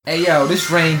Hey yo,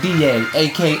 this Rain DA,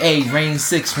 aka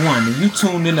Rain61, and you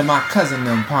tuned into my Cousin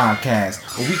Them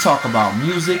podcast, where we talk about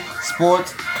music,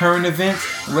 sports, current events,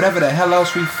 and whatever the hell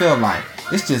else we feel like.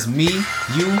 It's just me,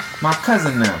 you, my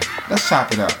Cousin Them. Let's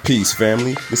chop it up. Peace,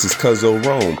 family. This is Cuzzo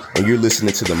Rome, and you're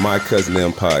listening to the My Cousin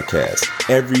Them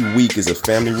podcast. Every week is a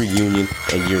family reunion,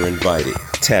 and you're invited.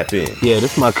 Tap in. Yeah,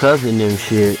 this my Cousin Them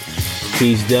shit.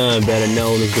 Peace Dunn, better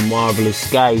known as the Marvelous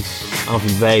Skice. I'm from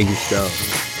Vegas, though.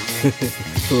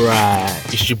 Right.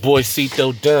 It's your boy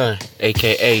Cito Dunn,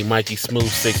 aka Mikey Smooth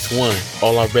 61.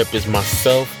 All I rep is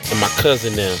myself and my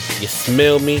cousin them. You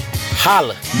smell me?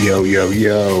 Holla. Yo.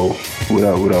 What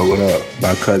up?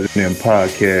 My Cousin Them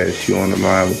podcast. You on the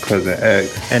line with Cousin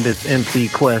X. And it's MC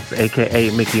Quest,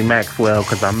 aka Mickey Maxwell,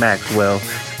 cause I'm Maxwell.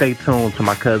 Stay tuned to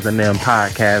my Cousin Them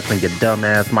podcast and your dumb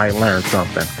ass might learn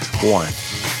something. One.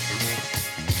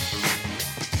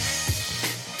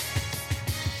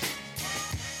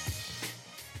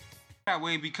 That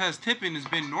way because tipping has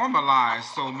been normalized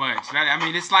so much. I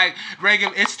mean, it's like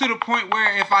regular. It's to the point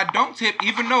where if I don't tip,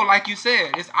 even though, like you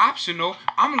said, it's optional,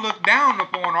 I'm looked down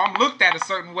upon, or I'm looked at a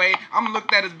certain way. I'm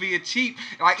looked at as being cheap.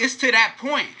 Like, it's to that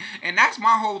point. And that's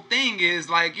my whole thing is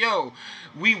like, yo,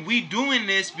 we doing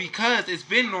this because it's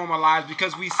been normalized,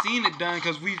 because we've seen it done,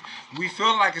 because we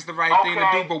feel like it's the right thing to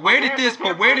do. But where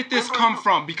did this come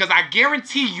from? Because I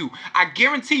guarantee you,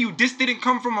 this didn't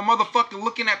come from a motherfucker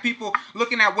looking at people,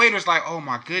 looking at waiters like, oh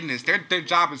my goodness, their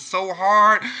job is so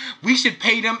hard, we should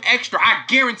pay them extra. I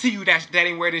guarantee you that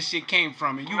ain't where this shit came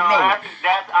from, and you know it.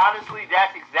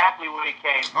 That's exactly where it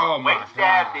came from. Oh my Wait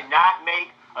staff did not make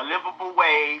a livable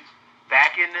wage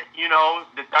back in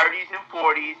the 30s and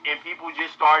 40s, and people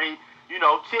just started,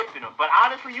 tipping them. But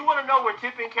honestly, you want to know where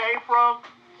tipping came from?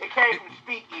 It came from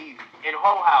speakeasy and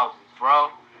whole houses, bro.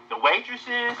 The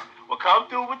waitresses would come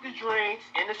through with the drinks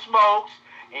and the smokes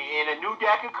and a new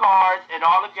deck of cards, and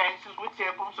all the gangsters would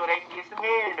tip them so they can get some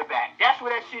head in the back. That's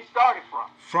where that shit started from.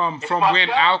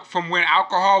 From when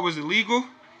alcohol was illegal?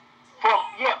 From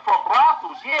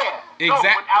brothels, yeah. Exactly.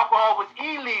 No, when alcohol was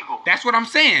illegal. That's what I'm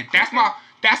saying. That's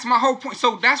my whole point.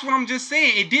 So that's what I'm just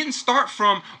saying. It didn't start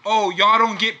from, oh, y'all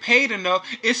don't get paid enough.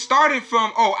 It started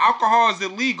from, oh, alcohol is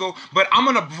illegal, but I'm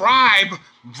gonna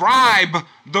bribe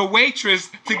the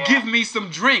waitress to give me some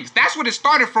drinks. That's what it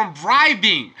started from,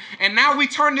 bribing. And now we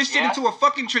turn this shit into a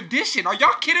fucking tradition. Are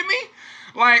y'all kidding me?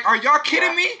 Like, are y'all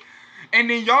kidding me? And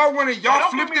then y'all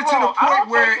flipped it to the point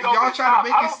where y'all try to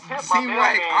make it seem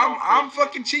like I'm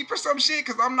fucking cheap or some shit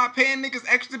because I'm not paying niggas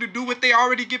extra to do what they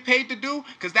already get paid to do,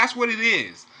 because that's what it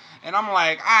is. And I'm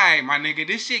like, alright, my nigga,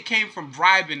 this shit came from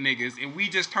bribing niggas, and we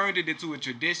just turned it into a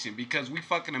tradition because we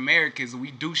fucking Americans and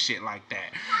we do shit like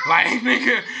that. Like,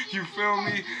 nigga, you feel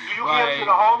me? Do you give to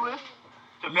the homeless?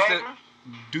 To beggars?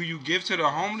 Do you give to the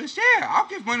homeless? Yeah, I'll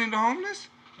give money to the homeless.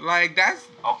 Like,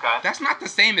 that's not the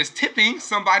same as tipping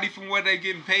somebody from what they're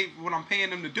getting paid, what I'm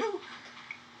paying them to do.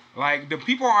 Like, the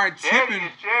people aren't charity tipping.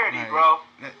 Is charity, like, bro.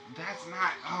 That's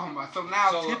not. Oh my. So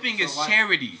now tipping is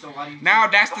charity. So why do you now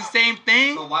that's the same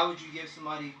thing. So why would you give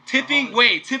somebody tipping?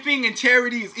 Wait, tipping and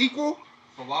charity is equal.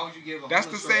 But why would you give a That's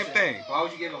the same thing. Why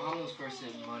would you give a homeless person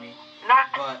money?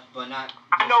 But not.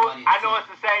 I know it's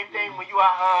the same thing when you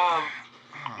are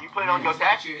you put it on your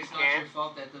tax. It's not your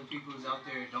fault that the people who's out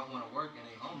there don't want to work and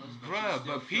they homeless. Bruh,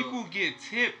 but people get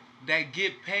tipped that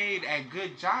get paid at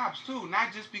good jobs too.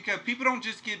 Not just because people don't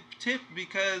just get tipped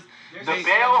because the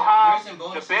bellhop at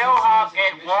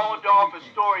Waldorf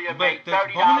Astoria make $30 an hour. But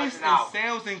the bonus and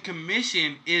sales and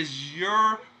commission is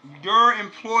your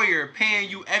employer paying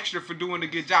you extra for doing a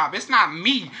good job. It's not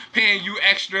me paying you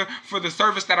extra for the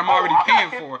service that I'm already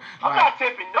paying for. I'm not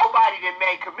tipping nobody that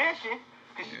made commission.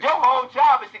 Because your whole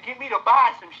job is to get me to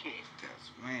buy some shit.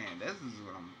 This is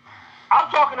what I'm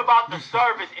talking about the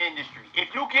service industry.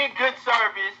 If you get good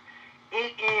service,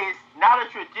 it is not a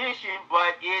tradition,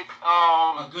 but it's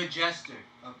a good gesture.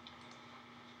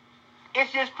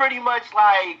 It's just pretty much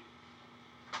like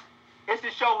it's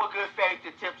to show a good faith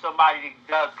to tip somebody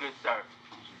that does good service.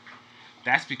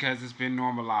 That's because it's been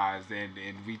normalized and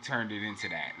we turned it into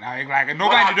that. Like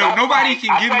nobody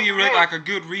can give me like a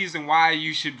good reason why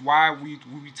we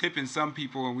tipping some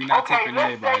people and we not tipping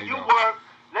everybody.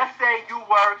 Let's say you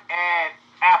work at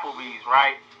Applebee's,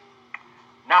 right?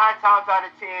 9 times out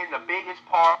of 10, the biggest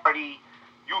party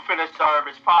you finna serve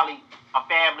is probably a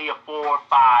family of 4 or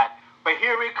 5. But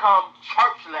here it comes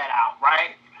church let out,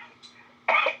 right?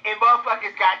 And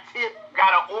motherfuckers got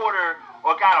an order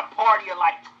or got a party of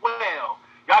like 12.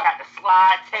 Y'all got to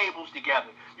slide tables together.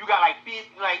 You got you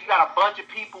got a bunch of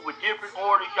people with different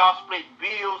orders. Y'all split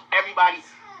bills. Everybody.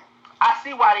 I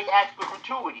see why they ask for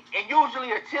gratuity. And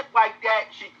usually a tip like that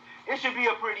it should be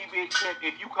a pretty big tip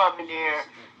if you come in there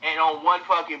and on one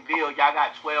fucking bill, y'all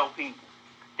got 12 people.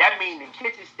 That means the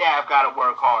kitchen staff gotta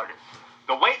work harder.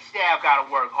 The wait staff gotta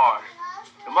work harder.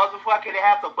 The motherfucker that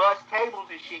have to bust tables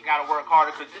and shit gotta work harder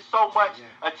because there's so much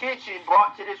attention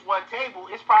brought to this one table.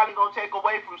 It's probably gonna take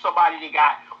away from somebody that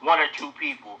got 1 or 2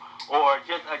 people, or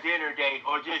just a dinner date,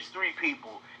 or just 3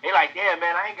 people. They like, damn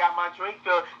man, I ain't got my drink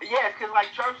filled. Yeah, it's cause like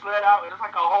church let out and it's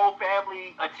like a whole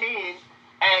family attend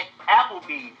at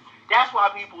Applebee's. That's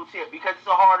why people tip, because it's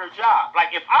a harder job.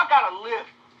 Like if I gotta lift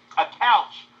a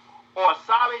couch or a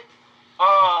solid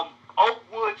oak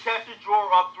wood Chester drawer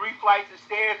up 3 flights of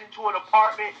stairs into an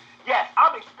apartment, yes,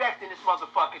 I'm expecting this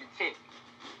motherfucker to tip.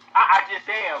 I just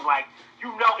am. Like,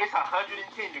 you know it's 110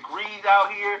 degrees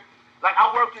out here. Like, I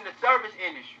worked in the service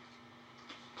industry.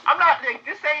 I'm not, like,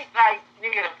 this ain't like,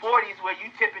 nigga, the 40s where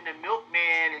you tipping the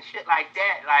milkman and shit like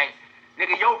that. Like,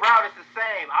 nigga, your route is the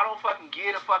same. I don't fucking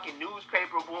get a fucking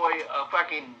newspaper boy a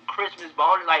fucking Christmas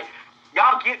bonus. Like,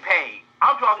 y'all get paid.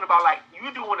 I'm talking about, like, you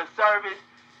doing a service.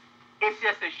 It's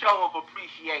just a show of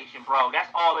appreciation, bro.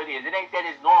 That's all it is. It ain't that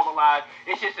it's normalized.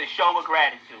 It's just a show of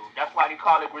gratitude. That's why they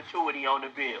call it gratuity on the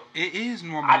bill. It is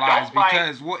normalized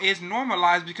because, well, it's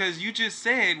normalized because you just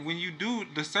said when you do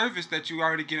the service that you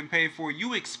already getting paid for,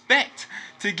 you expect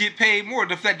to get paid more.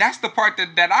 That's the part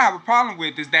that I have a problem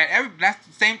with is that that's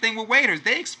the same thing with waiters.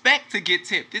 They expect to get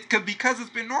tipped. It's because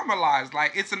it's been normalized.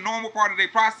 Like, it's a normal part of their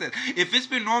process. If it's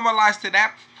been normalized to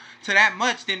that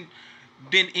much, then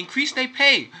increase their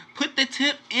pay. Put the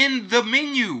tip in the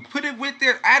menu. Put it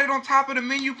add it on top of the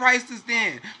menu prices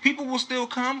then. People will still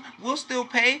come. We'll still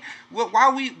pay.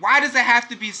 Why does it have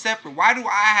to be separate? Why do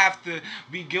I have to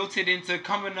be guilted into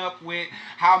coming up with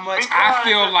how much I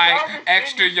feel like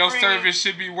extra your service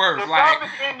should be worth? Like,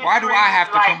 why do I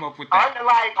have to come up with that?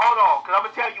 Like, hold on, because I'm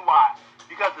going to tell you why.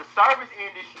 Because the service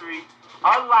industry,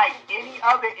 unlike any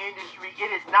other industry, it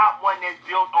is not one that's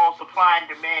built on supply and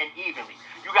demand evenly.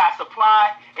 You got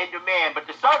supply and demand, but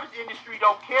the service industry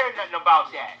don't care nothing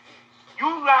about that.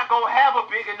 You're not going to have a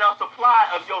big enough supply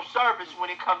of your service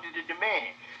when it comes to the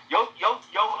demand. Your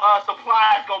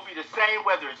supply is going to be the same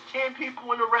whether it's 10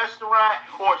 people in the restaurant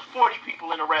or it's 40 people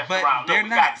in the restaurant. But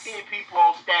we got 10 people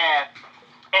on staff,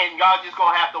 and y'all just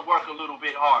going to have to work a little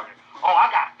bit harder. Oh, I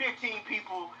got 15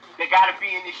 people that got to be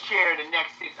in this chair in the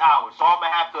next 6 hours, so I'm going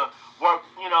to have to work,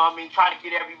 try to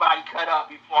get everybody cut up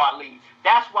before I leave.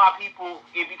 That's why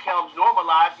it becomes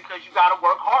normalized because you got to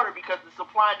work harder because the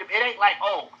supply and demand. It ain't like,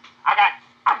 oh, I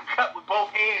can cut with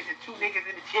both hands and 2 niggas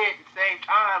in the chair at the same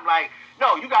time. Like,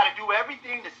 no, you got to do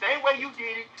everything the same way you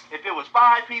did it if it was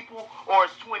 5 people or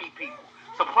it's 20 people.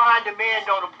 Supply and demand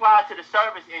don't apply to the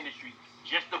service industry.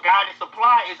 Just the guy that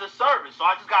supply is a service. So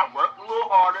I just got to work a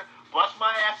little harder, bust my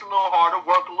ass a little harder,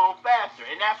 work a little faster.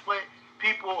 And that's why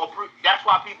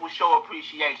people show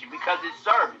appreciation because it's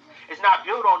service. It's not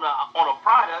built on a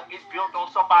product. It's built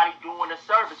on somebody doing a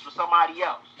service for somebody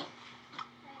else.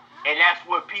 And that's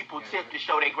what people tip to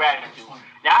show their gratitude.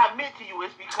 Now, I admit to you,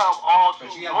 it's become all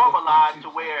too normalized to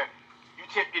where you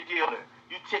tip the dealer,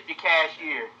 you tip the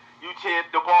cashier, you tip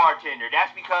the bartender.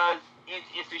 That's because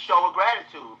it's a show of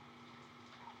gratitude.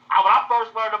 When I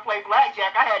first learned to play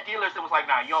blackjack, I had dealers that was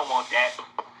like, nah, you don't want that.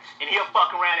 And he'll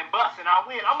fuck around and bust and I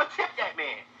win. I'm going to tip that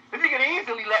man. Because he can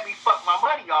easily let me fuck my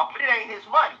money off, but it ain't his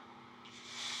money.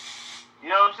 You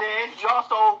know what I'm saying? He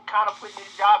also kind of put his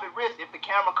job at risk. If the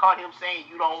camera caught him saying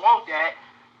you don't want that,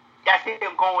 that's him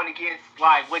going against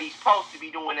like what he's supposed to be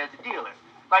doing as a dealer.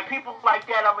 Like people like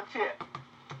that, I'm a tip.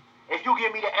 If you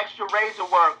give me the extra razor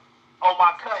work on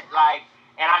my cut, like,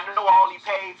 and I know I only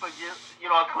paid for just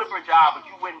a clipper job, but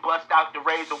you wouldn't bust out the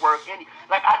razor work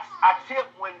I tip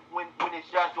when it's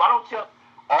just. I don't tip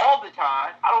all the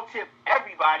time. I don't tip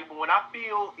everybody, but when I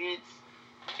feel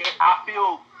I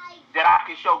feel that I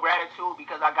can show gratitude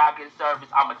because I got good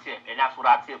service, I'm a tip, and that's what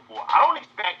I tip for. I don't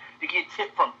expect to get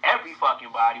tipped from every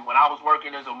fucking body. When I was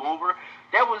working as a mover,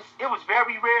 it was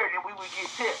very rare that we would get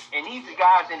tipped. And these are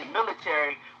guys in the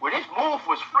military where this move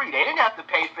was free. They didn't have to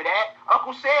pay for that.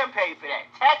 Uncle Sam paid for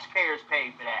that. Taxpayers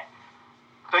paid for that.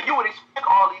 So you would expect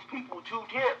all these people to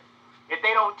tip. If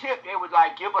they don't tip, they would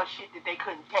like give us shit that they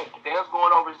couldn't take. If they was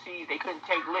going overseas, they couldn't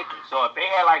take liquor. So if they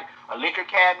had like a liquor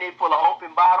cabinet full of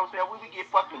open bottles, man, we would get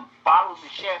fucking bottles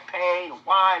of champagne,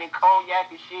 wine, and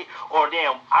cognac and shit. Or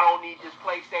damn, I don't need this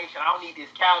PlayStation, I don't need this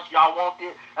couch, y'all want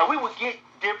this? And we would get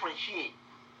different shit.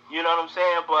 You know what I'm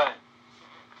saying? But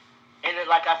and then,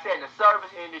 like I said, in the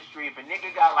service industry, if a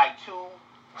nigga got like 4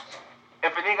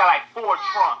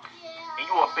 trunks and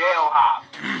you a bellhop,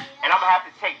 and I'm gonna have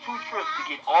to take 2 trips to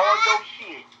get all your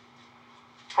shit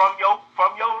from your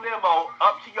limo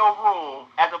up to your room,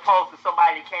 as opposed to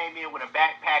somebody that came in with a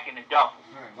backpack and a duffel,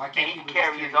 Right. and he can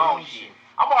carry his own shit.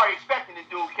 I'm already expecting this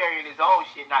dude carrying his own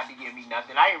shit not to give me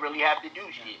nothing. I ain't really have to do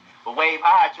shit, but wave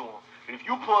hi to him. But if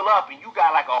you pull up and you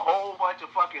got like a whole bunch of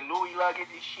fucking Louis luggage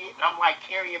and shit, and I'm like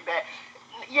carrying back,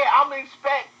 yeah, I'm gonna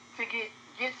expect to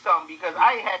get something because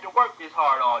I ain't had to work this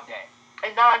hard all day.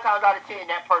 And 9 times out of 10,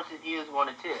 that person is going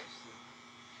to tip.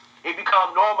 It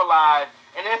becomes normalized,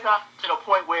 and it's not to the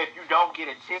point where if you don't get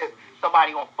a tip,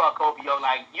 somebody gonna fuck over you.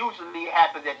 Like, usually it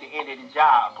happens at the end of the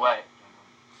job, but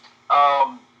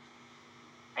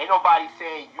ain't nobody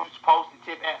saying you're supposed to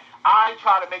tip. I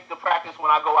try to make the practice when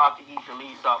I go out to eat to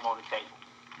leave something on the table.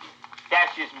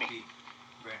 That's just me.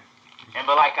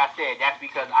 But like I said, that's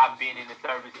because I've been in the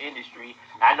service industry.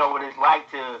 I know what it's like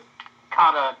to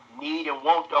kind of need and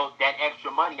want that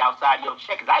extra money outside of your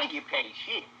check, because I didn't get paid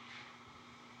shit.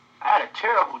 I had a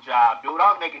terrible job, dude.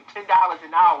 I was making $10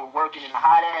 an hour working in the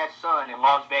hot-ass sun in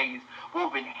Las Vegas,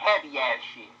 moving heavy-ass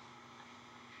shit.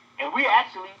 And we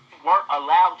actually weren't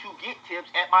allowed to get tips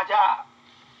at my job.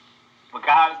 But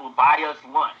guys would buy us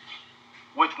lunch,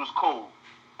 which was cool.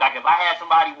 Like, if I had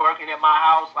somebody working at my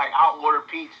house, like, I'll order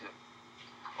pizza.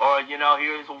 Or,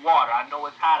 here's some water. I know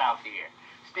it's hot out there.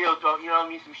 Still throw,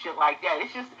 some shit like that.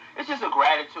 It's just a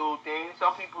gratitude thing.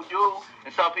 Some people do,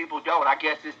 and some people don't. I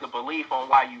guess it's the belief on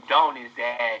why you don't is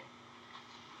that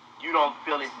you don't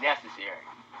feel it's necessary.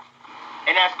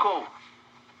 And that's cool.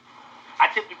 I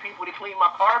tipped the people to clean my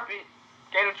carpet,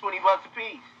 gave them $20 a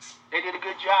piece. They did a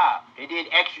good job. They did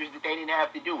extras that they didn't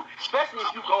have to do. Especially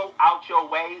if you go out your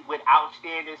way with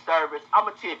outstanding service, I'm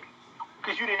a tip you.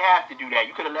 Because you didn't have to do that.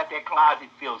 You could have left that closet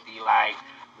filthy. Like,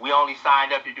 we only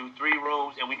signed up to do 3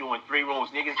 rooms, and we doing 3 rooms.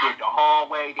 Niggas did the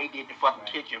hallway. They did the fucking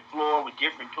kitchen floor with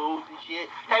different tools and shit.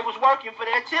 They was working for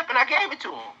that tip, and I gave it to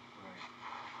them.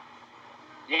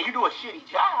 Yeah, you do a shitty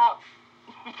job.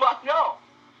 Fuck no.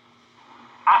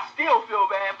 I still feel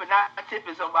bad for not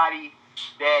tipping somebody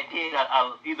that did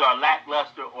either a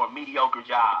lackluster or mediocre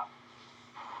job.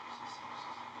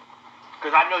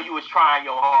 Because I know you was trying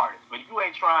your hardest. But if you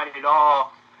ain't trying it at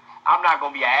all, I'm not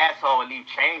going to be an asshole and leave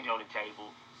change on the table.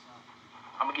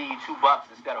 I'm going to give you $2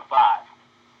 instead of 5.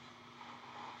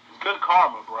 It's good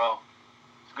karma, bro.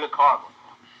 It's good karma.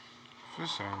 For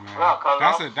sure, man. Well,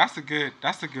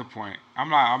 That's a good point. I'm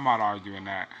not arguing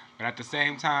that. But at the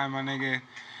same time, my nigga,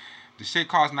 the shit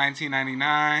costs $19.99.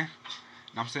 And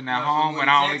I'm sitting at home and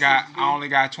I only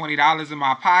got $20 in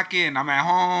my pocket and I'm at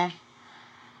home.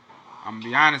 I'm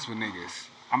gonna be honest with niggas.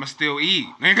 I'ma still eat.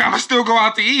 Nigga, I'ma still go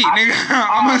out to eat, nigga.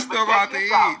 I'ma still go out to eat,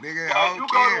 nigga. I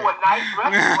don't care. You go to a nice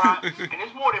restaurant and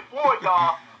it's more than 4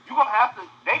 y'all, you gonna have to,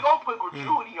 they gonna put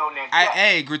gratuity on that check.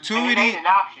 Hey, gratuity. And it ain't an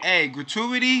option. Hey,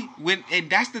 gratuity. And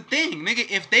that's the thing, nigga.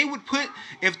 If they would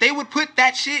put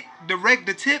that shit,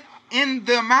 the tip in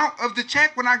the amount of the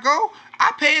check when I go,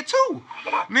 I pay it too,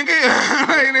 nigga.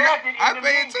 I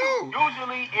pay it too.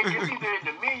 Usually, it's either in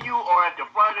the menu or at the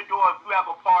front of the door. If you have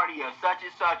a party of such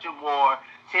and such or more,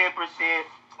 10%,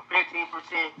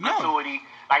 15% gratuity.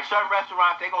 Like certain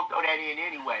restaurants, they gonna throw that in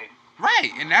anyway.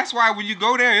 Right, and that's why when you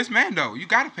go there, it's Mando. You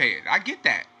gotta pay it. I get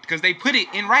that because they put it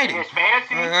in writing. It's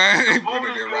fancy. They The put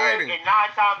food it is in good, writing. and 9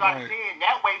 times out of 10,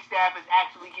 that wait staff is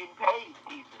actually getting paid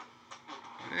decent.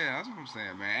 Yeah, that's what I'm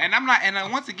saying, man. And I'm not, and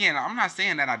once again, I'm not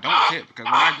saying that I don't tip because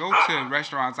when I go to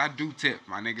restaurants, I do tip,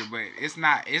 my nigga. But it's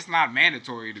not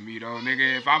mandatory to me though,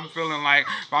 nigga. If I'm feeling like,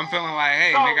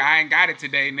 hey, nigga, I ain't got it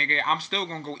today, nigga, I'm still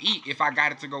gonna go eat if I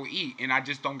got it to go eat, and I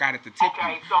just don't got it to tip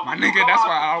you, my nigga. That's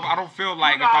why I don't feel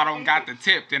like if I don't got the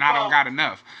tip, then I don't got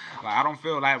enough. Like I don't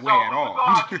feel that way at all.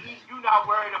 You're not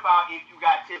worried about if you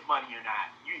got tip money or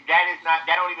not.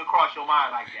 That don't even cross your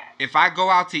mind like that. If I go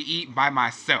out to eat by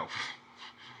myself,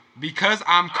 because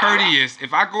I'm courteous,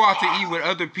 if I go out to eat with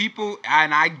other people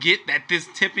and I get that this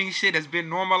tipping shit has been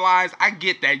normalized, I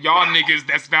get that y'all niggas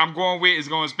that I'm going with is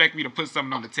going to expect me to put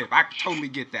something on the tip. I totally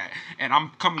get that. And I'm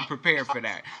coming prepared for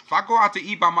that. If I go out to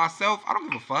eat by myself, I don't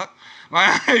give a fuck.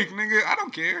 Like, nigga, I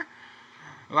don't care.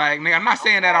 Like, nigga, I'm not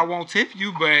saying that I won't tip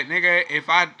you, but, nigga, if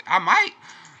I might.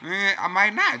 I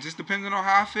might not. Just depending on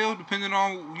how I feel, depending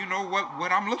on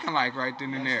what I'm looking like right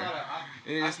then and there.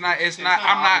 I'm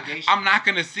not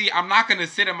gonna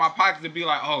sit in my pockets and be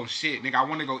like, oh shit, nigga, I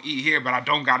want to go eat here, but I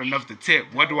don't got enough to tip.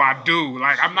 What do I do?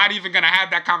 Like, I'm not even gonna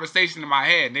have that conversation in my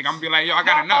head, nigga. I'm gonna be like, yo, I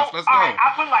got enough. Let's go. Right,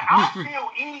 I feel like I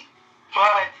still eat,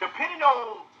 but depending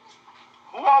on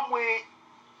who I'm with,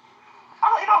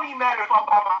 it don't even matter if I'm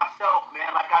by myself,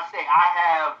 man. Like I say, I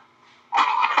have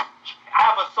I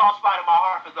have a soft spot in my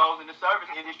heart for those in the service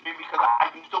industry because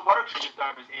I used to work in the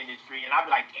service industry, and I'd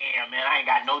be like, damn, man, I ain't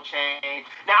got no change.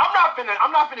 Now I'm not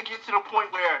finna get to the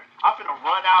point where I'm finna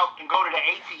run out and go to the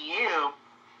ATM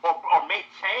or make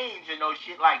change and no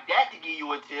shit like that to give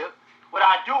you a tip. What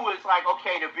I do is like,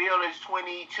 okay, the bill is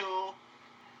 $22.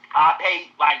 I pay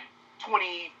like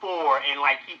 $24 and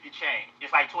like keep the change.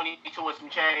 It's like $22 and some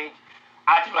change.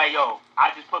 I just like, yo,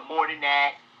 I just put more than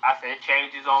that. I said,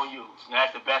 change is on you. And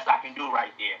that's the best I can do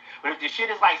right there. But if the shit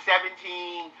is like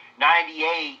 $17.98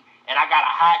 and I got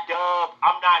a hot dub,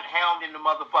 I'm not hounding the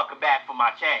motherfucker back for my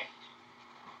change.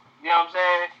 You know what I'm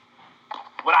saying?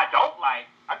 What I don't like,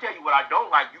 I'll tell you what I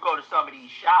don't like. You go to some of these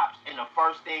shops and the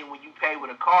first thing when you pay with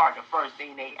a card, the first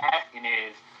thing they asking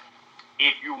is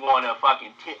if you want to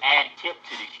fucking add tip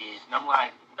to the shit. And I'm like,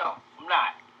 no, I'm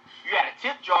not. You got a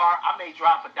tip jar, I may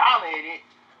drop $1 in it,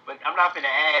 but I'm not going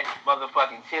to add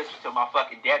motherfucking tips to my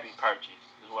fucking debit purchase.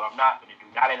 Is what I'm not going to do.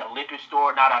 Not at a liquor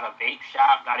store, not at a vape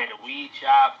shop, not at a weed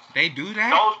shop. They do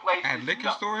that? Those places, at liquor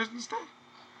stores and stuff?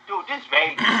 Dude, this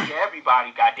Vegas,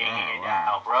 everybody got their hand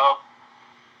out, bro.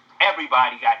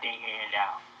 Everybody got their hand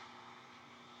out.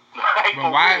 Like,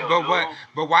 but why? Real,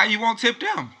 but why you won't tip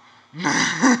them?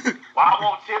 Why I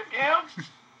won't tip them?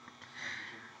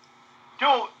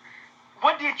 Dude,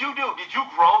 what did you do? Did you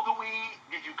grow the weed?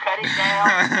 Did you cut it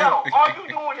down? No. All you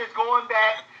doing is going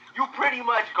back. You pretty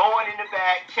much going in the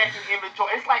back, checking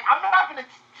inventory. It's like, I'm not going to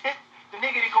tip the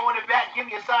nigga that go in the back and give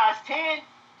me a size 10.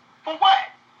 For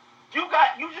what? You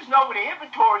just know what the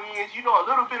inventory is. You know a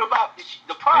little bit about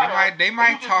the product. They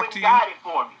might talk to you. Got it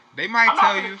for me. They might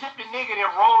tell you. I'm not going to tip the nigga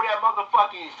that rolled that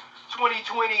motherfucking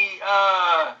 2020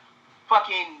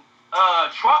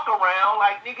 truck around.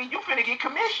 Like, nigga, you finna get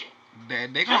commission.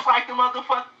 They just like the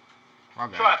motherfucker.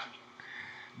 Trust me.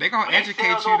 They gonna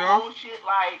educate you though. Bullshit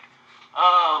like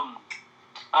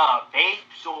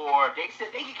vapes or they said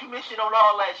they get commission on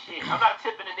all that shit. I'm not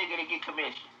tipping a nigga to get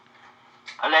commission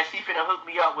unless he finna hook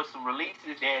me up with some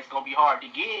releases that it's gonna be hard to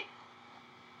get.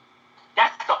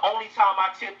 That's the only time I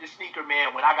tip the sneaker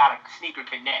man when I got a sneaker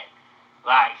connect.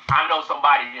 Like I know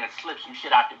somebody that slip some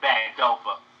shit out the bag though,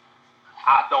 but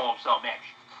I'll throw them something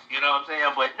extra. You know what I'm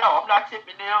saying? But no, I'm not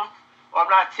tipping them. Or I'm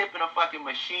not tipping a fucking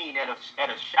machine at a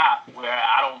shop where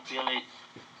I don't feel it.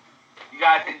 You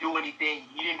guys didn't do anything.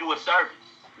 You didn't do a service,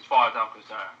 as far as I'm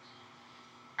concerned.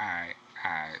 Alright.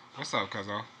 What's up,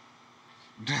 cuzzo?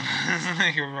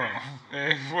 Nigga wrong.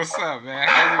 Hey, what's up, man?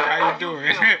 How you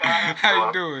doing? How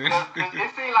you doing? Cause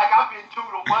it seems like I've been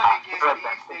 2-1 against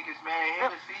these niggas, man.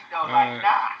 Him and Cito, like,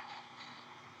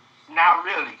 nah. Not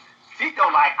really. Cito,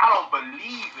 like, I don't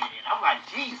believe in it. I'm like,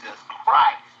 Jesus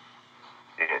Christ.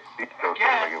 Yeah, Cito seemed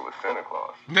like it was Santa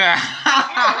Claus. Yeah,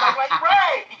 like,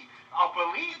 right. I'll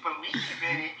believe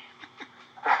in it.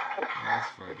 That's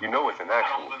funny. You know it's an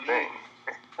actual thing.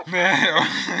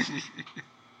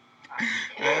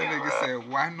 That nigga said,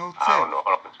 why no tip? I don't know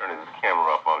how to turn the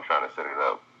camera off. I'm trying to set it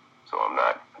up, so I'm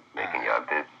not making y'all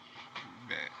dizzy.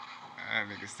 That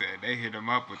nigga said they hit him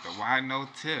up with the why no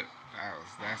tip.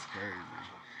 That's crazy.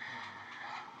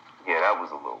 Yeah, that was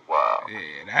a little wild.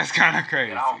 Yeah, that's kind of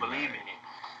crazy. I don't believe in it.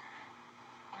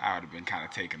 I would have been kind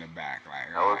of taken aback, like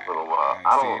that was a little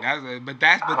wild. But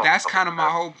that's kind of my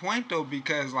whole point though,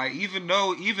 because like even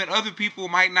other people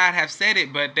might not have said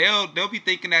it, but they'll be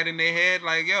thinking that in their head,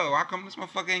 like, yo, how come this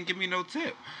motherfucker ain't give me no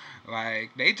tip?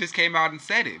 Like they just came out and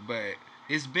said it, but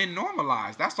it's been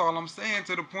normalized. That's all I'm saying,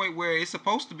 to the point where it's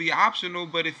supposed to be optional,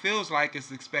 but it feels like it's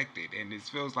expected and it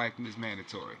feels like it's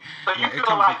mandatory. So you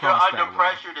feel like you're under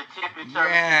pressure to tip in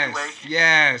certain situations?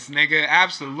 Yes, nigga,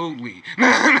 absolutely.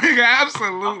 Nigga,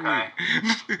 absolutely. Okay.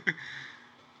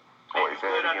 You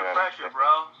feel under pressure,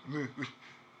 bro.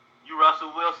 You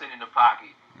Russell Wilson in the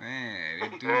pocket. Man,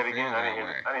 it do say it feel again. that I didn't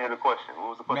way. hear the question. What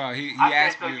was the question? No, he I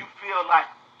asked said, so me. you feel like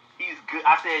he's good.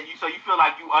 I said, so you feel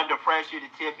like you under pressure to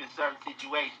tip in certain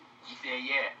situations? He said,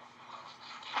 yeah.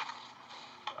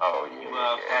 Oh, yeah.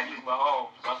 Well, Patrick Mahomes,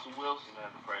 Russell Wilson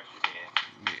under pressure, yeah.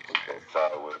 Okay,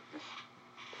 sorry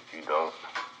if you don't.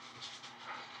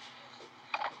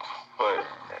 But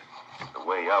the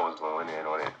way I was going in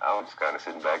on it, I was just kind of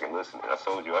sitting back and listening. I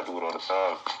told you I do it all the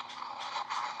time.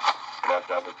 And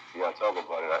after I see y'all talk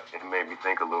about it, it made me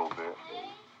think a little bit.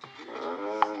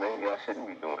 Maybe I shouldn't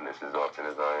be doing this as often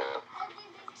as I am.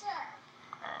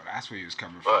 Oh, that's where he was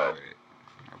coming from with it.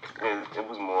 Okay. It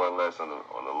was more or less on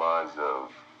the lines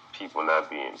of people not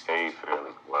being paid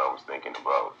fairly. What I was thinking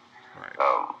about, right.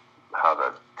 How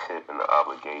the tip and the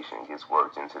obligation gets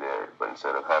worked into there. But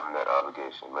instead of having that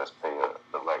obligation, let's pay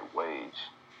the right wage,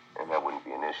 and that wouldn't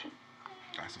be an issue.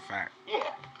 That's a fact.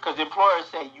 Yeah, because employers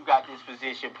say you got this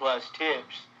position plus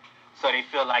tips, so they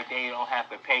feel like they don't have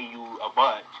to pay you a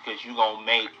bunch because you gonna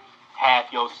make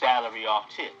half your salary off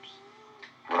tips.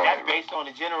 That's based on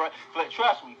the general.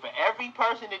 Trust me, for every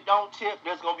person that don't tip,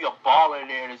 there's gonna be a baller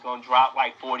there that's gonna drop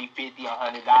like $40, $50,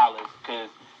 $100 because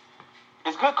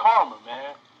it's good karma,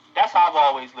 man. That's how I've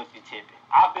always looked at tipping.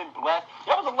 I've been blessed.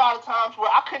 There was a lot of times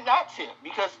where I could not tip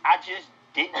because I just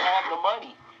didn't have the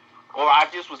money, or I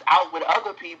just was out with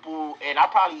other people and I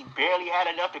probably barely had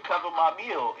enough to cover my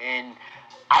meal, and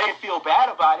I didn't feel bad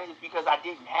about it. It's because I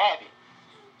didn't have it.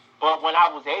 But when I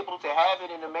was able to have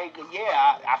it and to make it,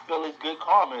 I feel it's good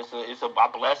karma. I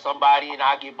bless somebody and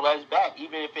I get blessed back,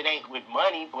 even if it ain't with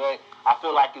money. But I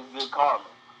feel like it's good karma.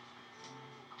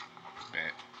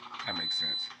 That makes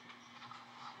sense.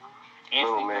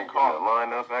 Little man, getting a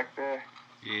line up back there.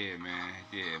 Yeah,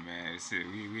 man. See,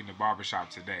 we in the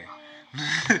barbershop today.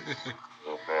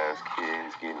 Little fast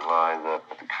kids getting lined up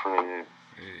at the crib.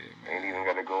 Yeah, ain't even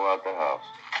got to go out the house.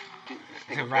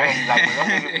 Right. Like when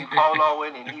that nigga be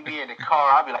poloing and he be in the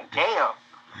car, I be like, damn.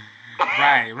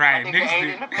 Right. Nigga ain't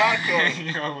in the back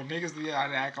end. Niggas be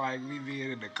out act like we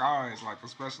being in the car is like a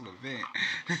special event.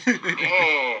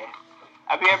 Yeah.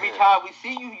 I mean, every time we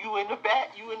see you, you in the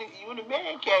back, you in the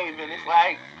man cave, and it's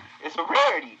like, it's a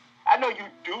rarity. I know you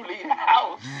do leave the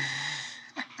house,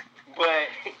 but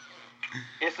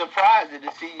it's surprising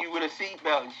to see you with a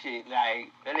seatbelt and shit.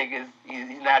 Like, that nigga's,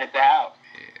 he's not at the house.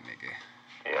 Yeah, nigga.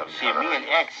 Yeah, shit, me and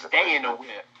X stay in the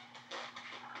whip.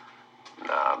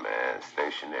 Nah, man,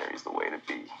 stationary is the way to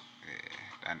be.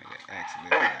 Yeah, that nigga X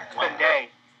living that One day.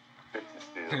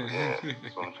 Still, yeah.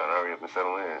 So I'm trying to hurry up and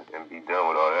settle in and be done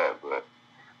with all that, but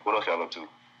what else y'all up to?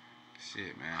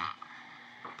 Shit, man.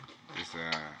 Just,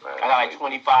 I got like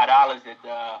 $25 that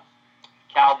the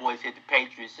Cowboys hit the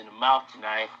Patriots in the mouth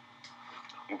tonight.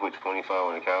 You put 25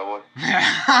 on the Cowboys?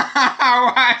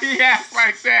 Why he act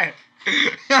like that?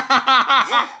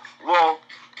 Yeah. Well,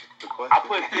 I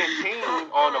put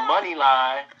 15 on the money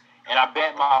line, and I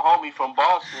bet my homie from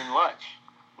Boston lunch,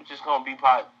 which is gonna be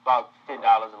probably about $10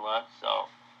 in lunch. So.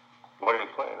 Where are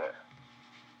they playing at?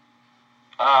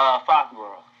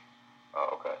 Foxborough.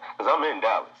 Oh, okay. Because I'm in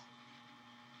Dallas.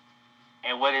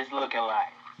 And what it's looking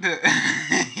like.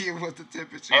 What's the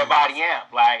temperature? Everybody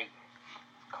amp, like.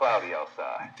 Cloudy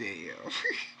outside. Damn.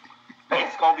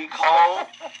 It's going to be cold,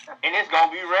 and it's going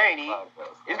to be rainy.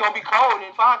 It's going to be cold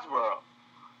in Foxborough.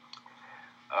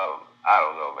 I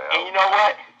don't know, man. And you know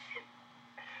what?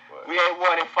 We ain't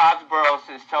won in Foxborough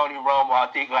since Tony Romo, I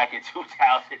think, like in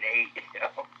 2008.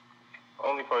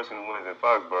 Only person who wins in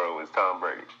Foxborough is Tom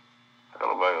Brady.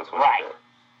 Nobody else wins right.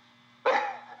 there.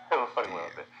 Nobody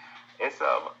wins there. It's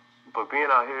but being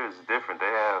out here is different.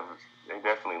 They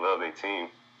definitely love their team,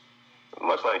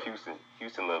 much like Houston.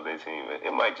 Houston love their team.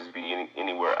 It might just be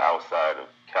anywhere outside of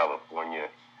California,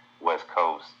 West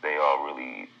Coast. They all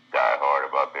really die hard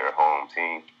about their home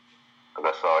team.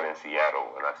 Because I saw it in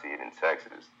Seattle and I see it in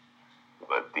Texas.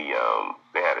 But they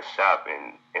had a shop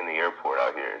in the airport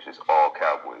out here. It's just all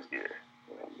Cowboys gear.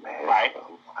 Man, right.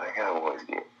 What the Cowboys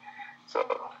gear? So,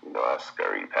 I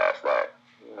scurried past that.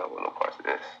 I want no parts of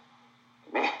this.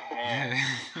 Man,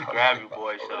 grab you,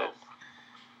 boy, so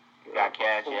you got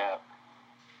cash out.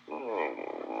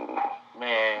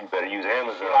 Man, you better use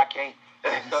Amazon. Shit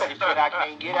I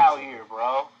can't get out here,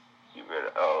 bro. You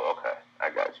better. Oh, okay. I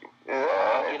got you.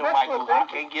 I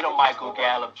can't get a Michael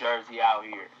Gallup jersey out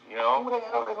here. Who the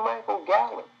hell is Michael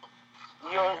Gallup?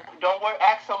 Don't worry.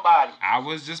 Ask somebody. I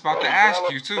was just about to ask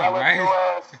you too, right?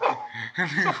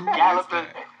 Gallup is,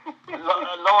 lo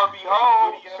and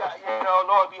behold,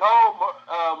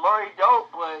 Murray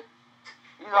dope, but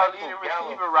he's our leading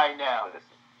receiver right now.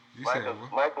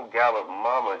 Michael Gallup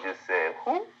mama just said,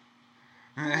 who?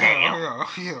 Damn.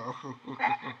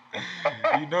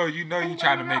 you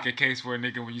trying to make a case for a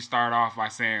nigga when you start off by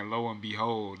saying lo and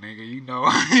behold, nigga. You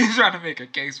trying to make a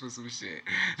case for some shit.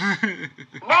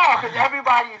 No, because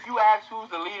everybody, if you ask who's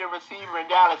the leading receiver in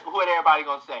Dallas, who are everybody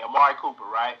gonna say? Amari Cooper,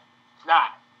 right? It's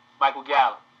not. Michael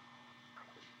Gallup.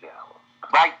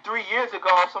 Like 3 years ago,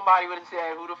 somebody would have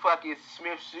said, who the fuck is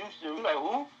Smith-Schuster? We're like,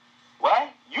 who? What?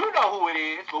 You know who it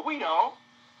is, but we don't.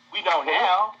 We know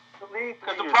now.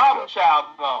 Because the problem child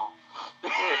gone.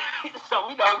 So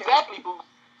we know exactly who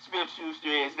Smith-Schuster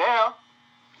is now.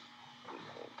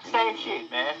 Same shit,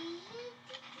 man.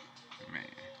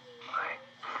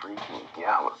 Freaking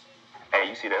Gallup. Hey,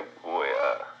 you see that boy,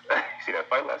 you see that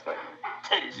fight last night?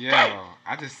 Yo,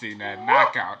 I just seen that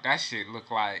knockout. That shit look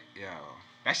like,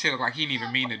 that shit look like he didn't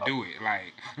even mean to do it.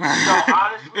 Like,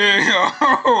 honestly,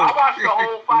 I watched the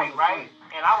whole fight, right?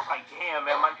 And I was like, damn,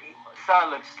 man, my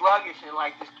son looked sluggish, and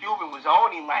like this Cuban was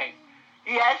on him. Like,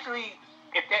 he actually,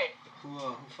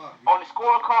 on the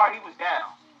scorecard, he was down.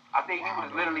 I think he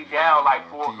was literally down like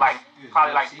probably like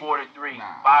 4-3,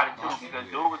 5-2, because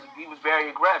he was very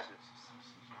aggressive.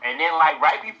 And then like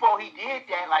right before he did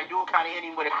that, like dude kind of hit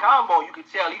him with a combo. You could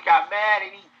tell he got mad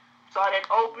and he saw that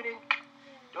opening.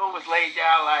 Dude was laid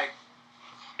down like.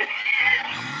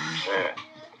 Yeah.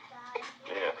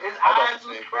 His eyes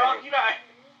was crossed, you know.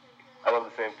 I love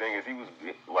the same thing as he was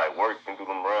like working through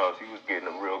them rounds. He was getting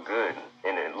them real good,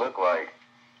 and it looked like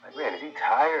man, is he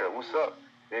tired or what's up?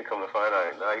 Then come to find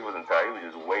out, nah, he wasn't tired. He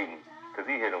was just waiting because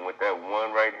he hit him with that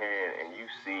one right hand, and you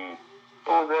see,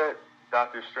 what was that?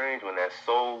 Doctor Strange when that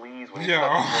soul leaves when he Yeah.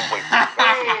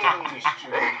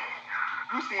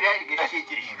 You see that nigga shit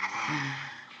just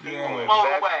Yeah. blow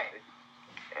away.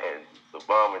 And the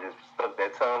bomber just stuck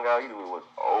that tongue out. He knew it was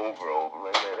over.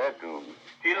 Man, that dude.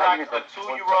 He like a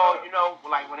 2-year-old, you know,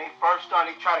 like when they first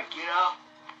started, they try to get up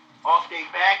off their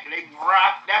back and they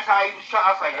rock. That's how he was trying.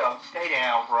 I was like, yo, stay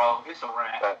down, bro. It's a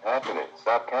wrap. Stop happening.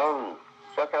 Stop counting.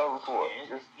 Stop counting before.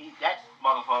 That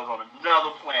motherfucker's on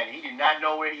another planet. He did not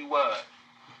know where he was.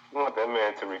 You want that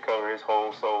man to recover his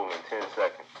whole soul in 10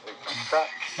 seconds. Stop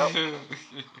counting.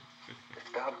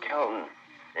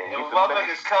 And when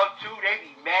motherfuckers come to, they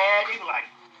be mad. They be like,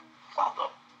 fuck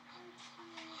up.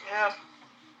 Yeah.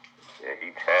 Yeah,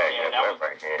 he tagged that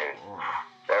right hand.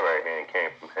 That right hand came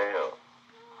from hell.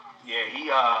 Yeah,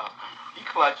 he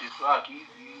clutches fuck. He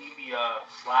be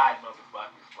slide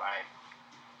motherfuckers. Like,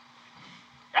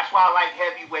 that's why I like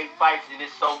heavyweight fights, and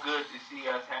it's so good to see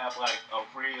us have like a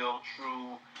real,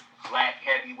 true black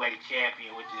heavyweight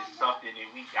champion, which is something that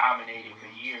we dominated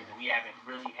for years, and we haven't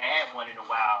really had one in a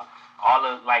while. All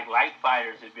the like light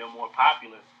fighters have been more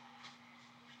popular,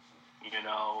 you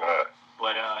know.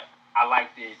 But I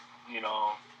like that, you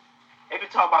know. They been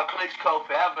talking about Klitschko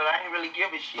forever, but I ain't really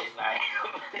give a shit. Like,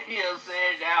 you know what I'm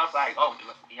saying? Now it's like, oh,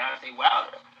 Deontay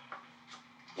Wilder.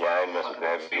 Yeah, I ain't messed with the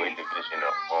heavyweight division in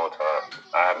a long time.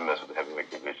 I haven't messed with the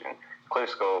heavyweight division.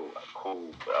 Klitschko,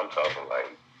 cool, but I'm talking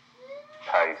like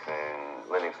Tyson,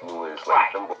 Lennox Lewis,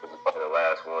 like them boys are probably the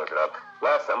last ones that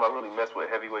last time I really messed with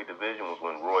heavyweight division was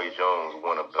when Roy Jones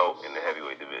won a belt in the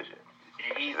heavyweight division.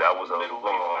 That was a long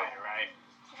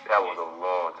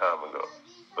time ago.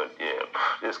 But yeah,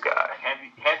 this guy.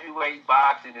 Heavyweight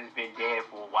boxing has been dead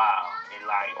for a while. And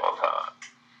like, long time.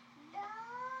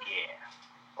 Yeah.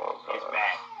 Long time. It's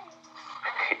back.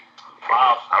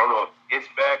 I don't know if it's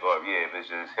back or if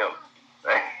it's just him.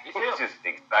 It's just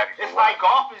exciting. It's like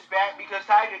golf is back because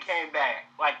Tiger came back.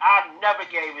 Like, I never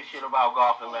gave a shit about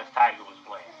golf unless Tiger was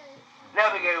playing.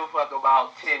 Never gave a fuck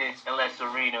about tennis unless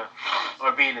Serena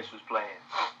or Venus was playing.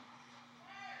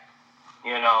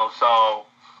 You know, so,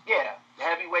 yeah, the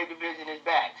heavyweight division is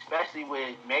back, especially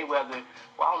with Mayweather.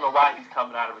 Well, I don't know why he's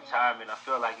coming out of retirement. I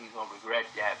feel like he's going to regret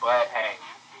that, but hey.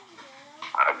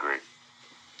 I agree.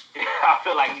 I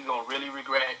feel like he's going to really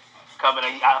regret coming.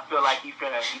 I feel like he's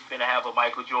finna have a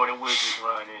Michael Jordan Wizards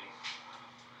run in him.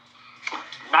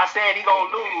 Not saying he's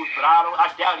gonna lose, but I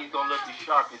doubt he's gonna look as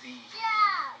sharp as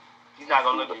he's not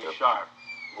gonna look as sharp.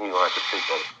 He's gonna have to pick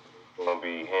up. He's gonna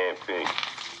be handpicked,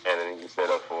 and then he can set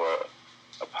up for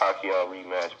a Pacquiao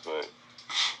rematch. But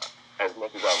as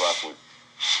much as I rock with,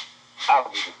 I don't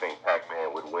really think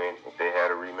Pac-Man would win if they had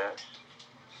a rematch.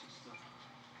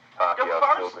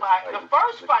 The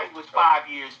first fight was 5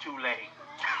 years too late.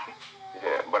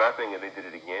 Yeah, but I think if they did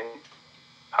it again,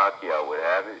 Pacquiao would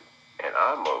have it. And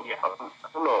I don't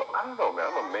know, man.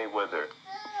 I'm a Mayweather.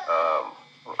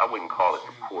 I wouldn't call it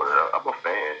supporter. I'm a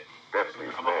fan, definitely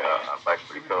a fan. I like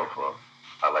where he come from.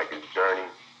 I like his journey.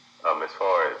 As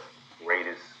far as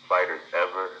greatest fighters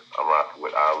ever, I'm rocking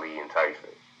with Ali and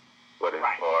Tyson. But as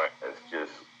far as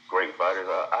just great fighters,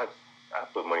 I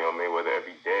put money on Mayweather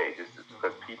every day, just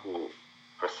because people,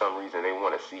 for some reason, they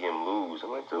want to see him lose.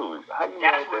 I'm like, dude, how you?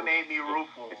 That's what made me root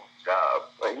for him. Job.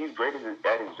 Like, he's great at his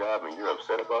job, and you're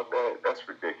upset about that? That's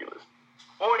ridiculous.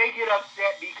 Or they get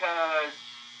upset because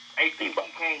they think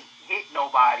he can't hit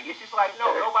nobody. It's just like,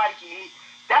 no, nobody can hit.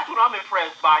 That's what I'm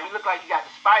impressed by. He look like he got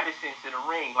the spider sense in the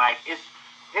ring. Like, it's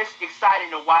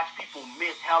exciting to watch people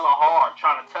miss hella hard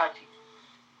trying to touch him.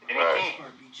 And they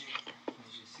can't.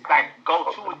 Like, go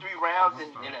 2 or 3 rounds, and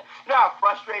you know how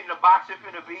frustrating a boxer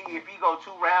finna be if he go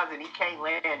 2 rounds and he can't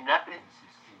land nothing?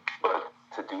 But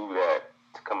to do that,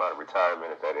 to come out of retirement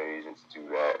at that age and to do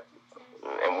that,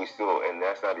 and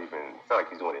that's not even, it's not like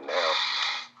he's doing it now.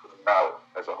 Out,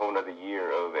 that's a whole nother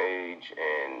year of age,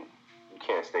 and you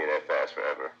can't stay that fast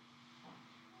forever.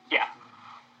 Yeah.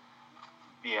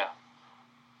 Yeah.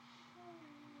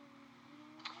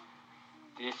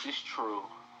 This is true.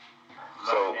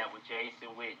 Loving that with Jason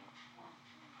Witten.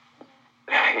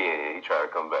 Yeah, he tried to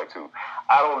come back too.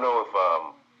 I don't know if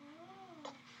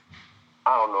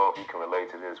I don't know if you can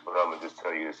relate to this, but I'm gonna just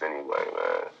tell you this anyway,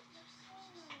 man.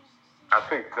 I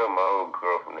picked up my old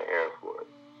girl from the airport.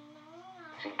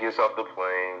 She gets off the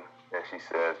plane and she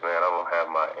says, "Man, I don't have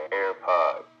my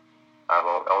AirPods. I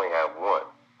only have one.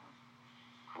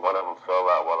 One of them fell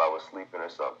out while I was sleeping or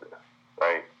something,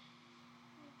 right?"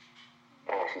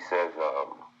 And she says,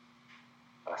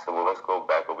 I said, "Well, let's go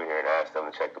back over here and ask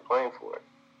them to check the plane for it."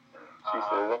 She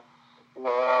says, "No,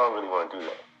 I don't really want to do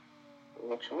that."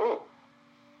 "What you mean?"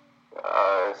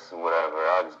 It's whatever.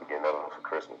 I'll just get another one for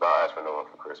Christmas. I'll ask for another one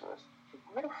for Christmas.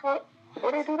 What the fuck?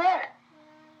 Why they do that?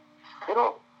 They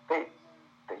don't. They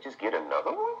just get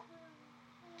another one.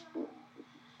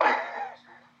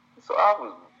 So I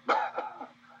was.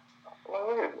 Well,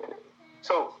 wait a minute.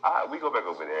 So we go back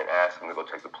over there and ask them to go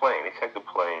check the plane. They check the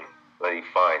plane. Lady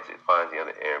finds the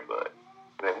other earbud.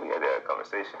 Then we had that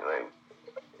conversation. Like,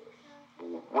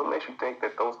 what makes you think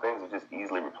that those things are just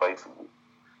easily replaceable?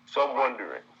 So I'm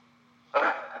wondering.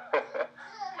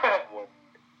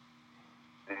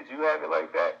 Did you have it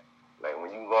like that? Like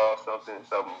when you lost something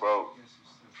broke,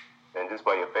 and just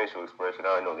by your facial expression, I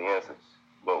already know the answer.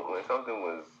 But when something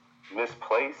was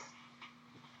misplaced,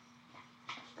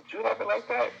 did you have it like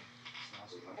that?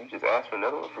 You just asked for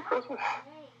another one for Christmas?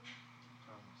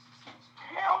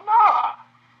 Hell nah.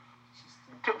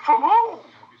 From who?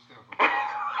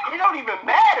 It don't even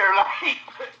matter. Like,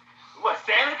 what,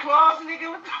 Santa Claus, nigga?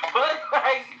 What the fuck?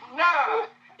 Like, nah.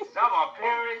 Not my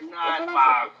parents, not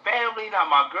my family, not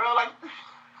my girl. Like,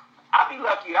 I be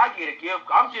lucky I get a gift.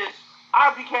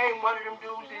 I became one of them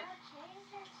dudes that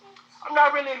I'm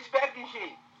not really expecting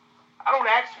shit. I don't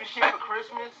ask for shit for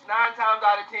Christmas. 9 times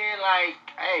out of 10, like,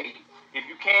 hey, if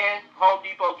you can, Home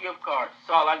Depot gift cards.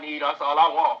 That's all I need. That's all I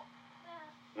want.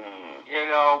 You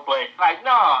know, but like,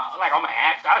 nah, like I'm gonna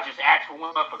ask. I just ask for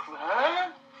one for Christmas.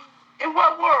 Huh? In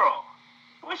what world?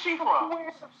 Where's she from?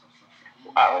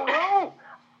 I don't know.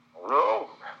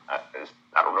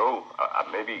 I don't know.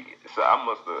 Maybe so. I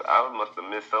must have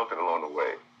missed something along the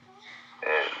way,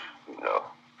 and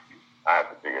I have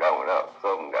to figure that one out.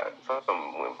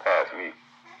 Something went past me.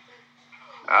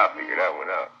 I figured that one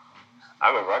out. I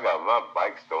remember I got my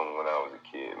bike stolen when I was a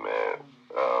kid, man.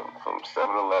 From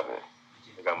 7-Eleven.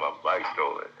 I got my bike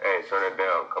stolen. Hey, turn it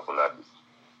down a couple notches.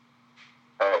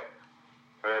 Hey,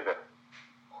 turn it down.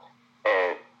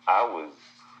 And I was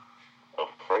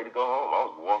afraid to go home. I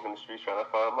was walking the streets trying to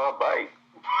find my bike.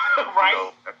 Right.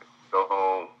 I couldn't go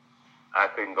home. I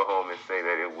couldn't go home and say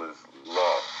that it was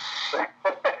lost.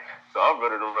 So I'm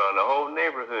running around the whole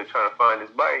neighborhood trying to find this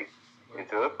bike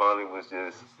until it finally was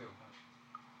just,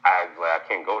 I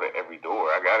can't go to every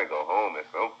door. I got to go home at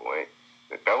some point.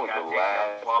 That was the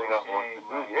last thing I wanted to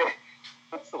do. Yeah.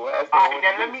 That's the last thing All right,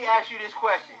 now let me ask you this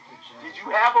question. Did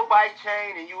you have a bike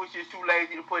chain and you was just too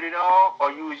lazy to put it on,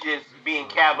 or you was just being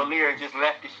cavalier and just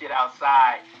left the shit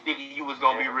outside thinking you was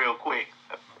going to be real quick?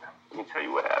 Let me tell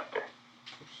you what happened.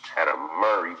 Had a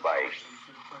Murray bike,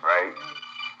 right?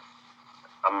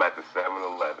 I'm at the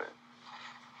 7-Eleven.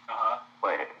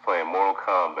 Playing Mortal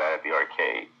Kombat at the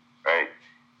arcade, right?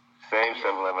 Same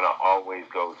 7-Eleven I always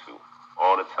go to,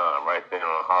 all the time, right there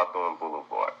on Hawthorne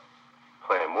Boulevard.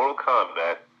 Playing Mortal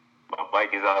Kombat. My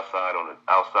bike is outside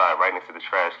right next to the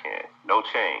trash can. No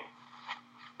chain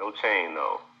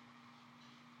though.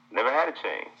 Never had a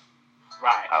chain.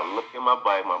 Right. I look at my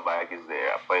bike is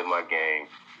there. I play my game.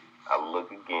 I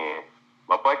look again.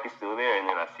 My bike is still there, and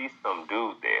then I see some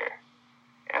dude there.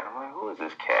 And I'm like, who is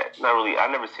this cat? Not really,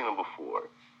 I've never seen him before.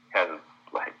 He has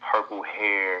like purple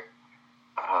hair.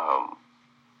 I'm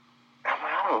like,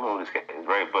 I don't know who this cat is,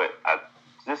 right? But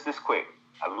just this quick.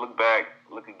 I look back,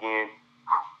 look again,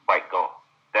 bike gone.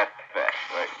 That fast,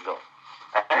 right? Go.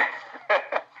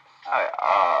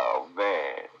 Oh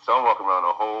man. So I'm walking around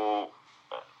the whole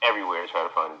everywhere trying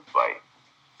to find this bike.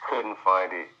 Couldn't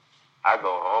find it. I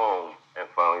go home and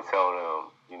finally tell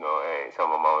them, hey, tell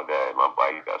my mom and dad my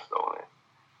bike got stolen.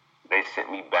 They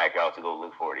sent me back out to go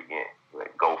look for it again.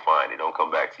 Like, go find it. Don't come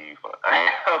back till you find it.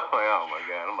 I'm like, oh my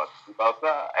God, I'm about to sleep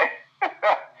outside.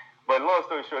 But long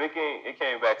story short, it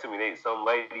came back to me. Some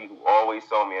lady who always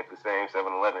saw me at the same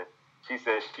 7-Eleven, she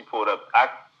said she pulled up. I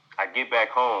get back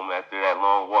home after that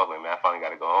long walk. Like, man, I finally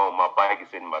got to go home. My bike is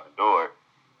sitting by the door.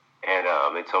 And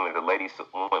they told me the lady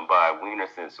went by Wiener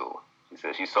Stencil. She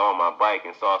said she saw my bike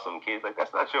and saw some kids. Like,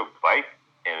 that's not your bike.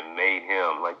 And made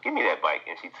him, like, give me that bike.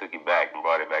 And she took it back and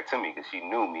brought it back to me because she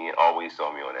knew me and always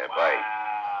saw me on that bike.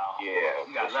 Wow. Yeah.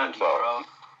 You got lucky, bro.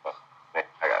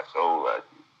 I got so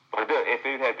lucky. But if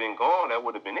it had been gone, that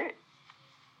would have been it.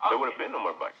 There would have been no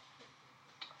more bike.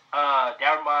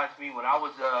 That reminds me when I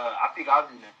was, I think I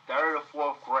was in the 3rd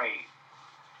or 4th grade.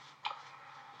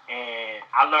 and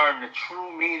I learned the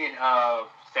true meaning of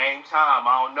same time.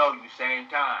 I don't know you, same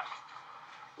time.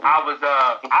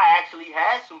 I actually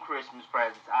had some Christmas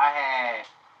presents. I had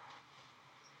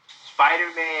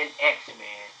Spider-Man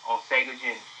X-Men on Sega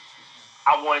Genesis.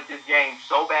 I wanted this game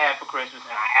so bad for Christmas,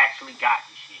 and I actually got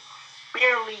this shit.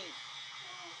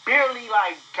 Barely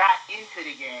like got into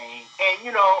the game, and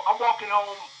I'm walking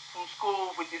home from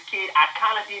school with this kid. I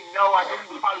kind of didn't know. I knew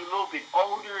he was probably a little bit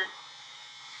older,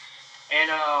 and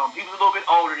he was a little bit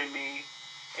older than me.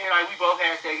 And like we both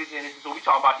had Sega Genesis, so we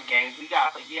talk about the games we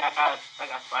got. Like, yeah, I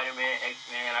got Spider-Man,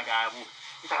 X-Men.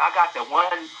 He's like, I got the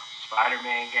one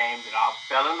Spider-Man game that I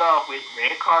fell in love with,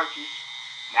 red cartridge,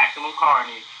 Maximum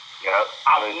Carnage. Yep.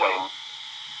 I wanted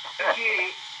to get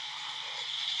it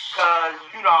because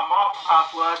how Mall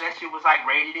Pop was. That shit was like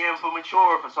rated M for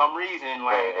mature for some reason.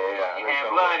 Like it had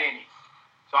blood in it,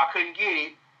 so I couldn't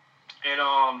get it.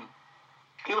 And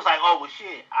he was like, oh well,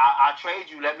 shit, I'll trade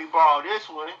you. Let me borrow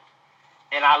this one.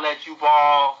 And let me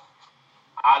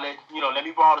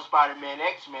borrow the Spider-Man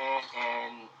X-Men,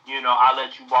 and, I'll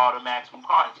let you borrow the Maximum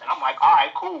Carnage. And I'm like, all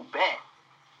right, cool, bet.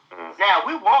 Mm-hmm. Now,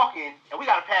 we're walking, and we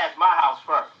got to pass my house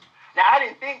first. Now, I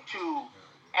didn't think to,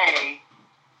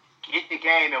 get the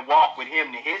game and walk with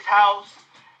him to his house,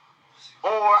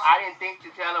 or I didn't think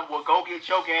to tell him, well, go get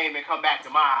your game and come back to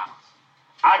my house.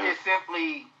 I just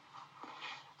simply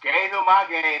gave him my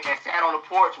game and sat on the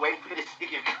porch waiting for this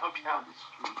nigga to come down the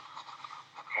street.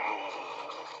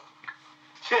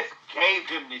 Just gave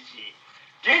him this shit.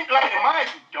 Didn't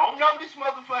mind you, don't know this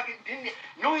motherfucker.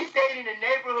 Knew he stayed in the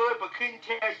neighborhood, but couldn't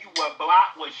tell you what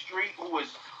block, what street, who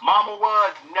his mama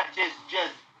was. Not just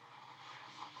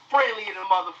friendly to the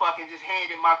motherfucker. Just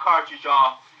handed my cartridge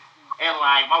off, and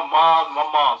like my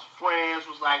mom's friends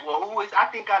was like, well, who is?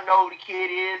 I think I know who the kid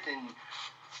is, and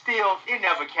still, it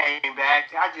never came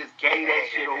back. I just gave that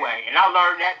shit away, and I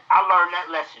learned that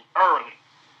lesson early.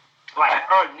 Like,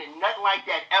 nothing like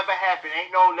that ever happened.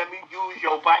 Ain't no, let me use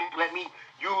your bike, let me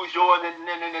use yours,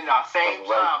 no. Same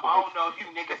time, I don't know if you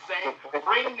niggas say,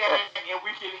 bring that and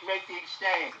we can make the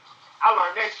exchange. I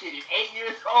learned that shit at 8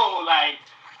 years old. Like,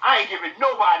 I ain't giving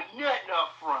nobody nothing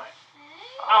up front.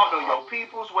 I don't know your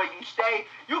peoples, where you stay.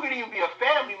 You could even be a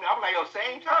family member. I'm like, yo,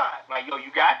 same time. Like, yo,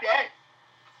 you got that?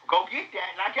 Go get that,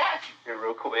 and I got you. Yeah,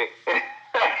 real quick.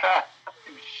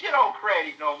 Do shit on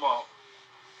credit no more.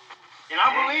 And I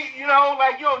believe, you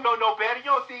don't know no better.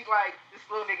 You don't think, like, this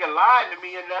little nigga lied to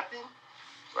me or nothing.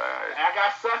 Right. I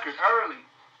got suckered early.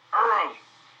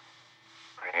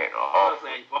 Man,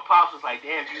 My pops was like,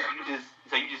 damn, you just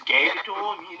gave it to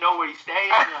him? You know where he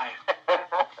stayed? I'm like,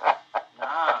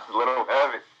 nah. It's a little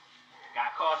heavy.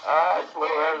 Got caught. It's a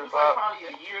little heavy, he was like probably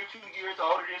a year or 2 years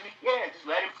older than me. Yeah, just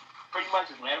let him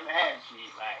have shit.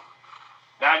 Like,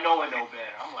 not knowing no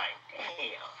better. I'm like,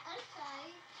 damn.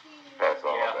 That's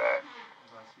all that.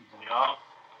 Yeah.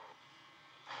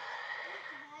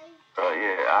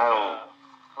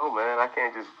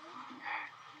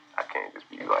 I can't just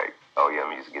be like, oh yeah, let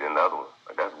me just get another one.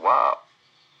 Like, that's wild.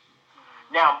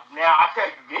 Now I tell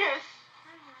you this,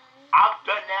 I've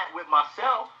done that with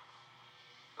myself.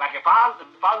 Like if I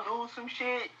lose some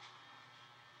shit,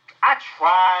 I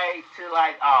try to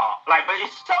but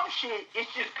it's some shit,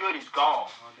 it's just good as gone.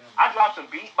 I dropped some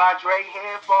Beat by Dre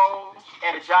headphones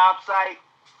at a job site.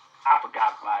 I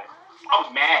forgot about it.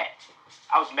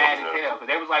 I was mad as hell because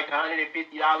they was like $150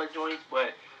 joints,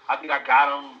 but I think I got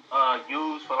them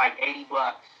used for like $80.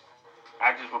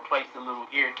 I just replaced the little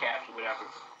ear caps or whatever.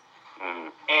 Mm-hmm.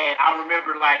 And I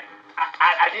remember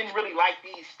I didn't really like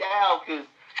these styles because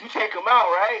you take them out,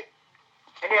 right?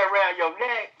 And they're around your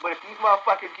neck, but if these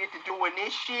motherfuckers get to doing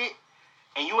this shit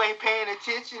and you ain't paying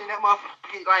attention and that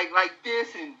motherfucker get like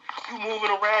this and you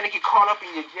moving around and get caught up in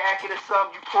your jacket or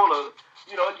something, you pull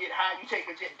get high, you take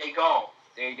a jet, they gone.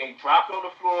 They dropped on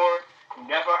the floor, you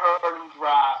never heard them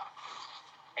drop.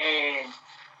 And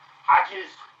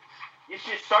it's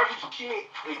just certain shit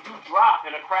that you drop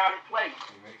in a crowded place.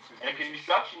 And a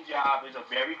construction job is a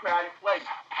very crowded place.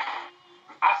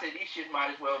 I said these shit might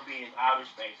as well be in outer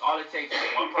space. All it takes is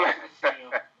one person to see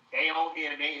them. They on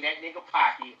him, they in that nigga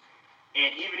pocket.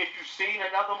 And even if you seen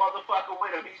another motherfucker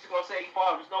with him, he's gonna say he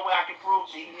bought him. There's no way I can prove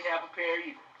that he didn't have a pair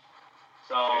either.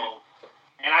 So,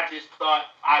 and I just thought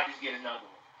I'd just get another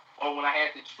one. Or when I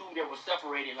had the two that were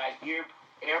separated like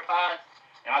AirPods,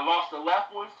 and I lost the left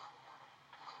one,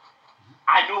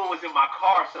 I knew it was in my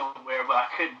car somewhere, but I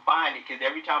couldn't find it because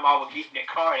every time I would get in the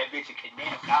car, that bitch would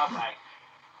connect. I was like,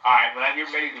 all right, when I get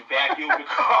ready to vacuum the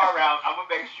car out, I'm going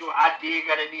to make sure I dig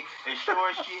underneath. And sure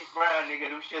as shit, brown nigga,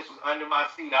 them shits was under my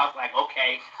seat. I was like,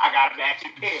 okay, I got a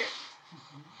matching pair.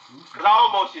 Cause I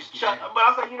almost just shut. But I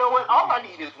was like, you know what? All I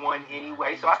need is one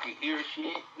anyway, so I can hear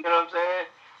shit. You know what I'm saying?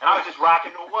 And I was just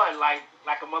rocking the one like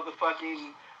a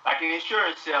motherfucking like an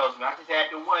insurance salesman. I just had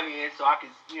the one in so I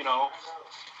could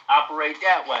operate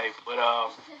that way. But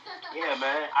yeah,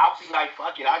 man, I'll be like,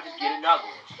 fuck it, I'll just get another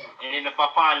one. And then if I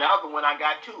find the other one, I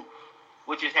got two,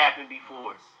 which has happened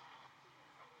before.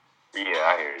 Yeah,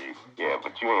 I hear you. Yeah,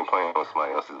 but you ain't playing with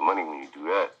somebody else's money when you do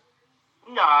that.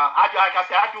 Nah, like I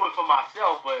said, I do it for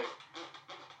myself, but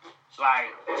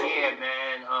like, yeah,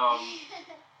 man,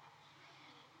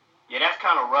 yeah, that's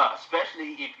kind of rough,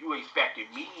 especially if you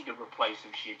expected me to replace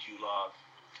some shit you love.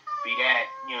 Be that,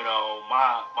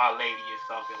 my lady or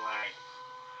something like.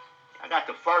 I got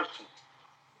the first one.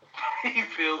 You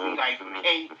feel me? Like, you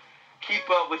can't keep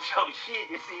up with your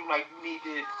shit. It seems like you need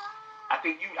to. I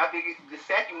think the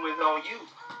second one's on you.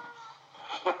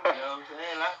 You know what I'm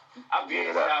saying? I've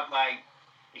been stopped like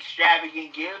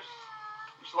extravagant gifts.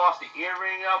 Just lost the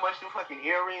earring. How much the fucking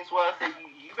earrings was? That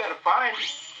you better find it.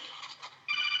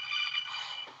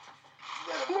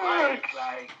 You better find it.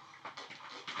 Like,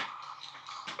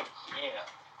 yeah,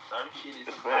 certain shit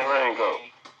is. Where the ring go?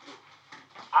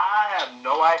 I have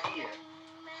no idea.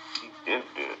 It's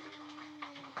good.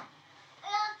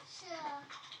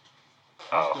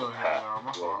 I'm still here, y'all.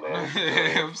 My fault.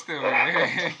 I'm still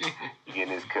here. Getting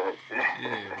his cut.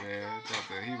 Yeah, man.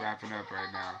 He wrapping up right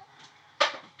now.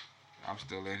 I'm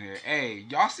still in here. Hey,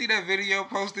 y'all see that video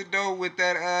posted though with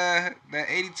that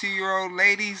 82-year-old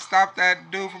lady stopped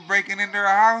that dude from breaking into her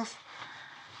house?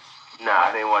 Nah,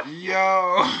 I didn't watch it. Yo,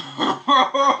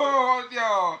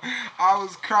 I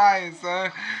was crying,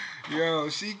 son. Yo,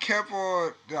 she kept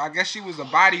on, I guess she was a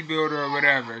bodybuilder or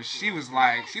whatever. She was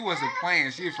like, she wasn't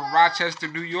playing. She was from Rochester,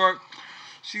 New York.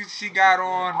 She got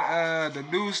on the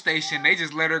news station. They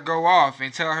just let her go off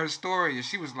and tell her story. And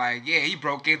she was like, yeah, he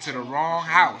broke into the wrong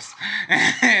house.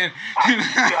 And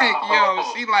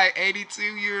she like 82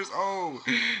 years old.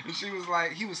 And she was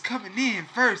like, he was coming in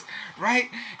first, right?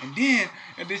 And then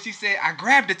she said, I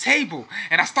grabbed the table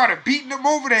and I started beating him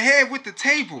over the head with the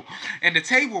table. And the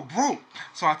table broke.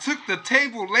 So I took the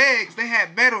table legs. They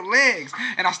had metal legs.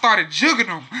 And I started jugging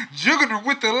them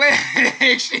with the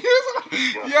legs. She was like,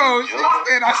 she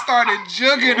said I started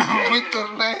jugging him with the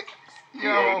legs.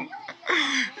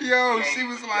 She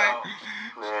was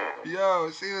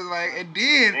like, and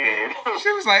then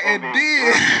she was like, and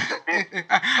then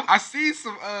I see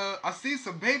some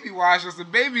baby wash or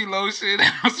some baby lotion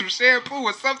or some shampoo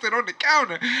or something on the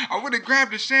counter. I went and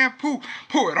grabbed the shampoo,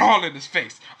 pour it all in his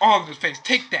face.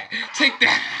 Take that.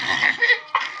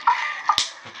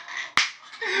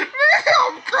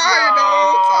 I'm crying the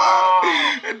whole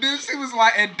time. And then she was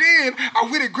like, and then I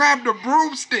went and grabbed the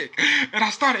broomstick. And I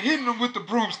started hitting him with the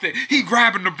broomstick. He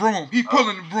grabbing the broom. He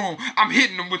pulling the broom. I'm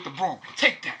hitting him with the broom.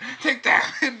 Take that.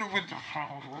 Hitting him with the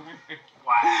broom.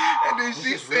 Wow. And then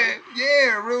she said,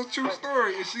 yeah, real true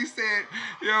story. And she said,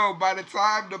 by the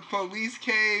time the police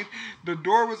came, the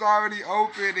door was already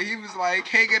open and he was like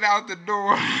hanging out the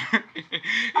door. and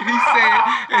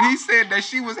he said that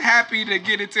she was happy to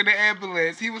get into the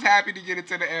ambulance. He was happy to get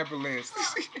into the ambulance.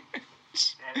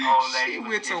 She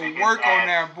went to work on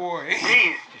that boy.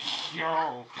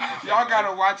 Yo, y'all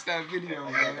gotta watch that video,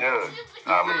 man.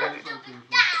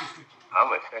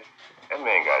 That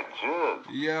man got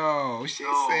jugged. Yo, she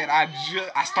said I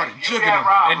started jugging him.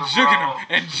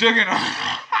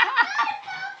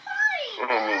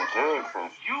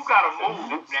 You gotta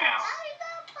move now.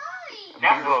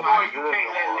 That's the story you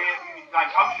can't let live.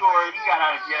 Like, I'm sure he got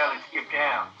out of jail and skipped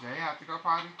town. Jay have to go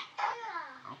potty?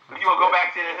 Okay. You gonna go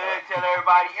back to the hood, tell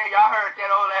everybody, hey, y'all heard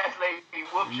that old ass lady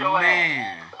whoop your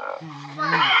ass.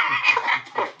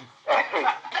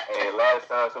 Hey, last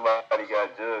time somebody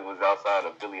got jugged was outside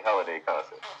a Billie Holiday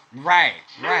concert. Right.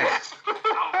 That is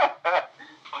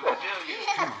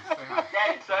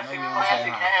such a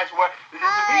classic ass word. To me,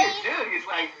 the jug is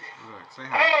like, say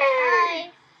hi.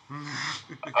 hey.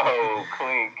 Oh,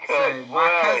 clean cut. Say, my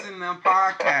cousin them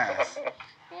podcast.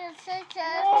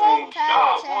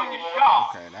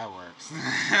 Okay, that works.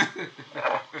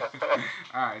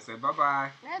 Alright, say bye-bye.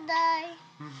 Bye-bye.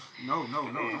 No,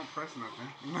 don't press nothing.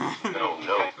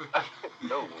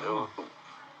 No.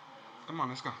 Come on,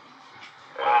 let's go.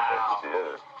 Wow.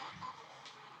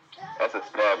 That's a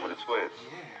stab with a twist.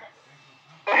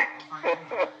 Yeah.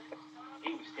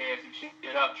 He was tearing some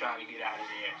shit up trying to get out of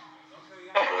there.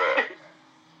 Right.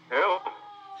 Hell.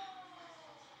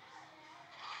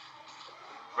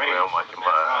 I'm watching my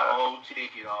whole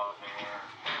ticket off, man.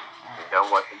 I'm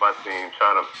watching my team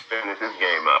trying to finish this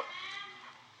game up.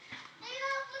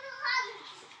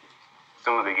 As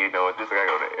soon as they get done with this, I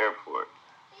gotta go to the airport.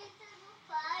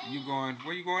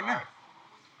 Where you going now?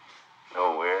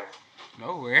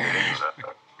 Nowhere.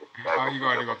 Oh, you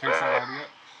going to go pick somebody up?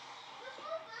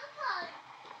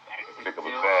 Pick up a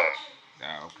bag.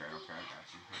 Oh, okay, I got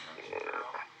you. Yeah.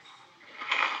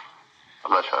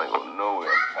 I'm not trying to go nowhere.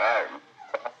 I'm tired.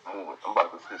 I'm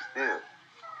about to sit still.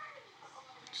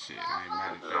 Shit, I ain't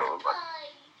mad at I'm that. about to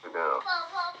sit down.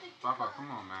 Papa, come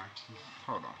on, man.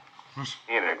 Hold on.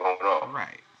 He ain't going on.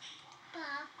 Right.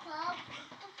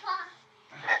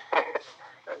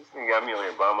 This thing got me on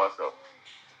here by myself.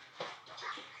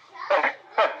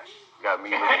 Got me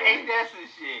looking at Ain't me. that some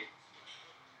shit?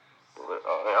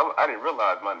 I didn't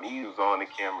realize my knees was on the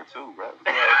camera too, bro.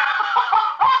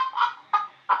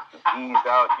 Ease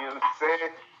out, you know what I'm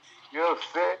saying? You know what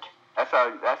I'm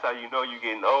saying? That's how you know you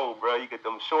getting old, bro. You get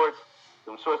them shorts.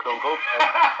 Them shorts don't go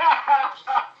past.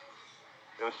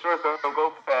 Them shorts don't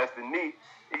go past the knee.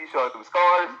 You show them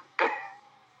scars.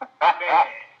 Man.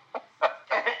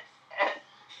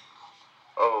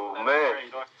 Oh That's man,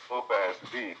 crazy. shorts go past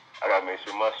the knee. I gotta make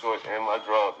sure my shorts and my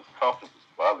drawers is comfortable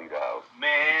before I leave the house.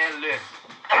 Man, listen.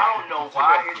 I don't know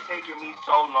why it's taking me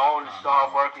so long to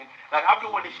start working. Like, I'm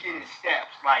doing this shit in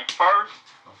steps. Like, first,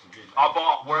 I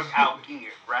bought workout gear,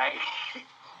 right?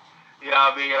 You know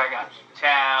what I mean? I got some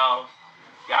towels,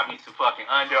 got me some fucking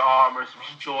Under Armour, some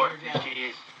shorts and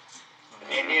shit.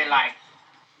 And then, like,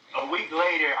 a week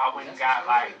later, I went and got,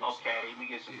 like, okay, let me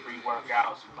get some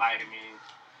pre-workouts, some vitamins.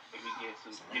 Let me get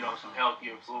some, some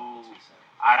healthier food.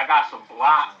 I got some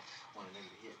blocks.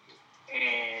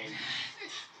 And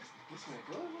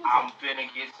I'm finna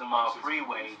get some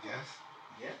freeway.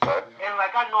 And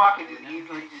like I know I can just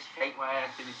easily just take my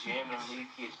ass to the gym and at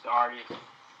least get started.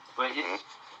 But it's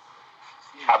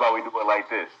How about we do it like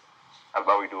this?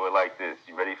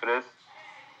 You ready for this?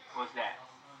 what's that?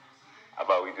 How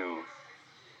about we do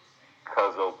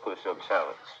Cuzzo push-up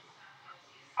challenge?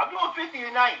 I'm doing 50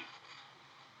 tonight.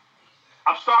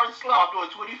 I'm starting slow. I'm doing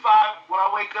 25 when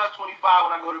I wake up, 25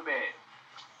 when I go to bed.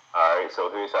 All right, so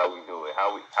here's how we do it.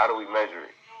 How do we measure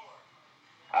it?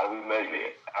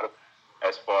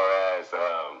 As far as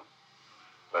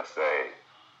let's say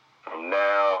from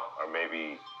now or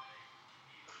maybe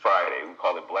Friday, we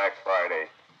call it Black Friday,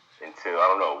 until I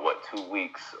don't know what 2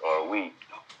 weeks or a week.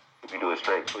 We do a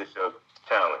straight push-up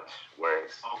challenge where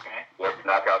it's Okay. whoever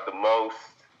knock out the most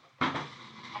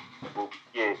will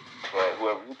get. But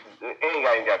whoever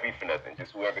ain't got beef for nothing.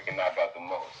 Just whoever can knock out the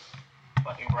most.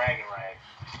 Fucking bragging rights.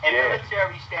 And Yeah.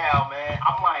 military style, man.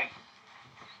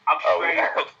 I'm straight.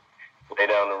 Yeah. Lay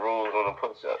down the rules on the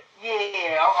push-up.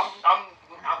 Yeah, I'm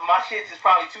my shit is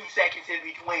probably 2 seconds in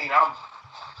between. I'm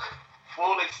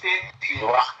full extension.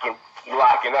 You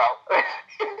locking out.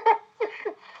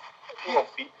 You gonna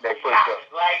beat that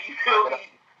push-up. Like, you feel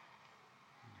me?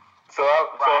 So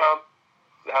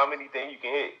how many things you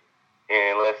can hit?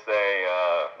 And let's say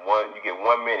you get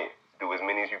 1 minute. Do as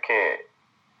many as you can.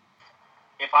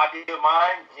 If I did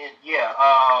mine,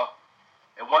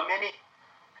 in 1 minute,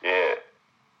 Yeah.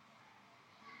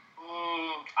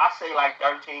 I say like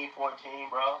 13, 14,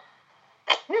 bro.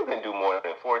 You can do more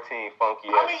than 14 funky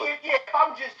I mean, if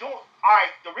I'm just doing, all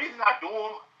right, the reason I do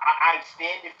them, I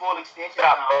extend it full extension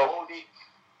and I hold it,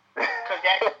 because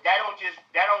that don't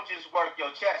just work your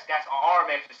chest. That's an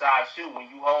arm exercise too when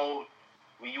you hold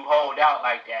out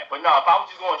like that. But no, if I was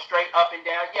just going straight up and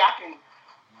down, yeah,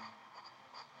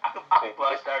 I could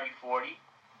bust 30, 40.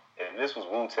 If this was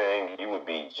Wu-Tang, you would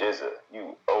be Jizza.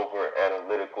 You over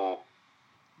analytical.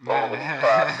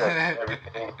 Process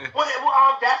everything. Well,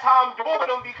 that's how I'm doing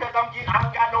them because I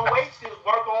don't got no weights to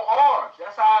work on arms.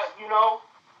 That's how,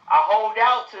 I hold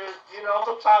out to,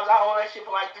 sometimes I hold that shit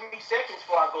for like 3 seconds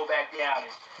before I go back down.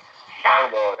 I'm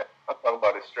talking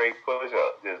about a straight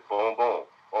push-up. Just boom, boom,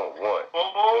 boom, 1, Boom,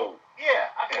 boom. 2.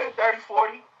 Yeah, I can do 30,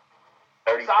 40.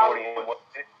 30, Solid 40 in 1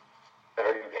 minute.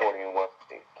 30, 40 in 1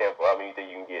 minute. Careful, how many you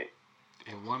think you can get?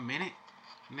 In 1 minute?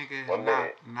 Nigga, 1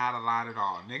 minute. not a lot at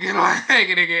all. Nigga,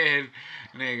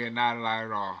 nigga, not a lot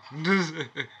at all.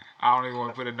 I don't even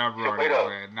want to put a number on it,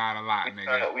 but not a lot,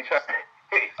 nigga. We try.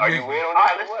 Are you in on All this?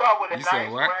 right, let's start with a You nice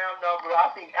said what? round number.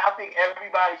 I think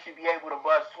everybody should be able to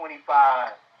bust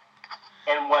 25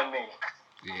 in 1 minute.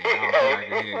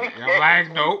 Yeah, I'm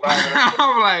like, nope.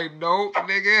 I'm like, nope,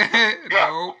 nigga.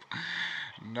 Nope.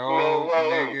 No,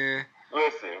 nigga.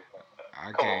 Listen.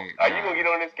 I Come can't. on. Are you gonna get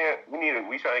on this camp?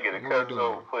 We trying to get a What we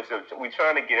Cuzzo push-up. We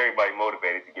trying to get everybody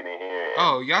motivated to get in here. And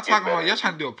Oh, y'all get talking about better. y'all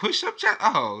trying to do a push-up chat?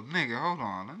 Oh, nigga, hold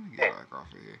on. Let me get back off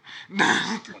of here.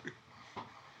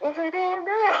 What's he doing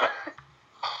now?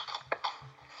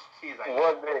 He's like,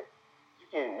 1 minute.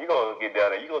 You gonna get down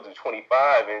there. You gonna do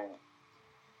 25 in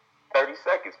 30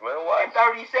 seconds, man. Why? in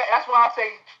 30 seconds. That's why I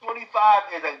say 25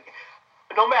 is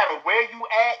no matter where you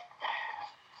at,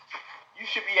 you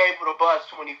should be able to bust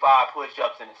 25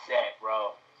 push-ups in a set,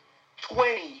 bro.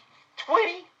 20?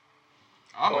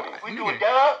 Oh, We do a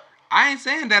dub? I ain't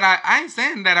saying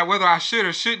that whether I should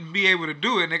or shouldn't be able to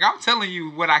do it, nigga. I'm telling you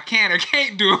what I can or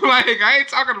can't do. Like, I ain't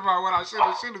talking about what I should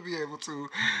or shouldn't be able to.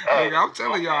 Nigga, I'm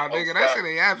telling y'all, nigga, that shit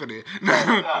ain't happening.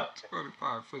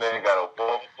 25 push-ups. Man got a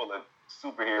ball full of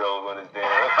superheroes on his damn.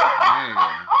 Nigga,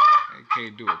 I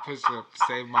can't do it. Push-up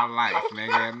save my life,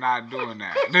 nigga. I'm not doing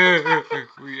that.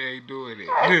 We ain't doing it.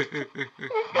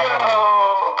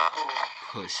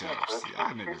 Push-ups.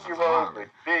 Y'all niggas is wildin'.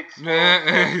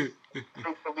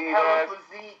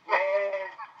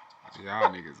 Y'all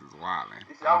niggas is wildin'.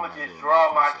 I'ma just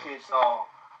draw my shit on.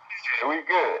 We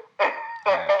good.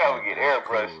 We get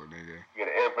airbrush. Cool, nigga. Get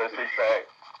an airbrush 6-pack.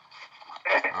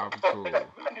 I'm cool.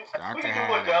 Y'all can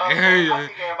have that.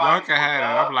 Y'all can have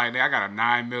that. I'm like, nigga, I got a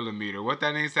 9mm. What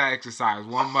that means? That exercise,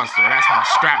 one muscle. That's my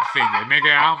strap finger,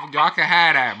 nigga. Y'all can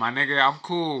have that, my nigga. I'm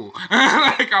cool.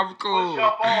 Like, I'm cool.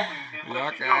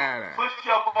 Y'all can have that. Push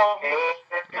up on me.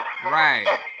 Right.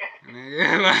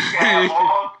 Nigga, like,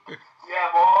 You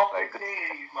have all 15 of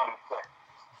these motherfuckers.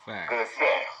 Good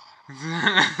facts.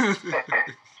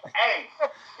 Hey,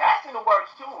 that's in the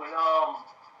works too, and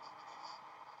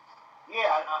yeah,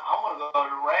 I want to go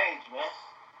to the range, man.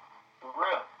 For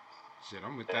real. Shit,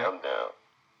 I'm with Yeah, that. I'm down.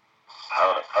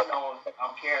 I know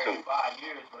I'm carrying 5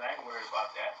 years, but I ain't worried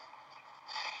about that.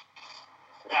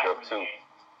 Not really.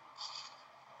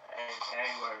 I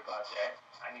ain't worried about that.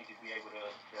 I need to be able to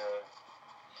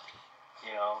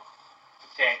you know,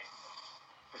 protect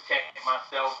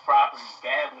myself, property,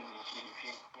 family, and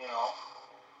shit, you know.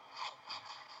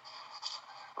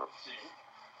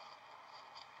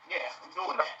 Yeah, I'm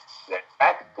doing that. That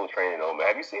tactical training, though, man.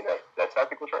 Have you seen that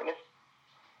tactical training?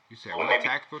 You said what?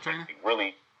 Tactical training?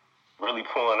 Really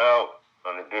pulling out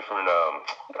on the different. I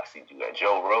see you got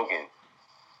Joe Rogan.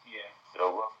 Yeah.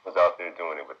 Joe Rogan was out there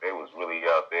doing it, but they was really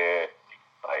out there,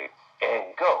 like,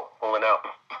 and go pulling out,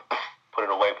 put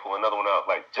it away, pull another one out,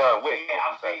 like John Wick. Yeah,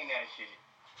 I've seen that shit.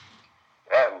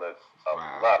 That looks a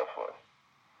lot of fun.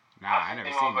 Nah, I never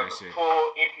seen that shit.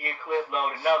 Pull, empty a clip,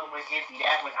 load another one, empty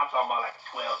that one. I'm talking about like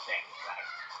 12 seconds. Like,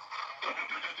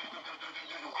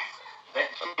 let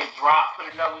the shit drop, put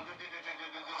another one,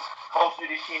 most of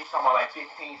this shit, talking about like 15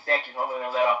 seconds, I'm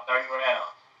gonna let off 30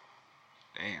 rounds.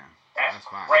 Damn. That's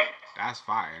fire. Great. That's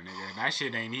fire, nigga. That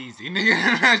shit ain't easy, nigga.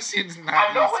 That shit is not easy.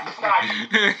 I know it's not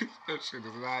easy. That shit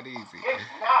is not easy. It's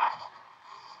not.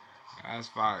 That's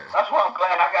fire. That's why I'm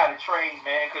glad I got to train,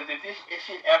 man, because if this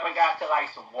shit ever got to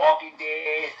like some Walking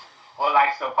Dead or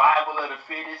like survival of the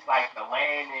fittest, like the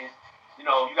land is, you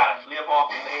know, you got to live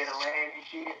off the lay of the land and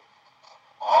shit.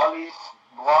 All these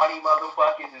brawny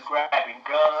motherfuckers is grabbing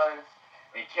guns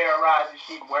and terrorizing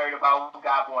shit, worried about who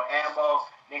got more ammo.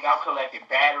 Nigga, I'm collecting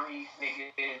batteries, nigga,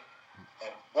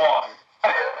 and water.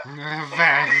 You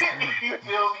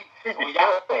feel me? When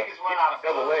y'all niggas run out of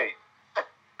food.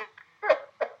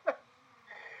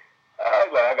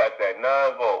 I got that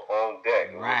 9-volt on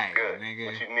deck. Right, good.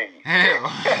 Nigga. What you need?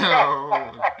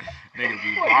 Nigga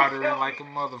be bartering like a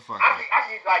motherfucker. I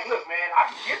can like, look, man,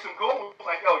 I can get some good ones.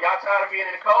 Like, yo, y'all tired of being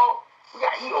in the cold? We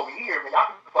got heat over here, man.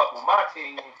 Y'all can fuck with my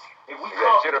team. If we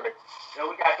come, you know,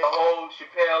 we got the whole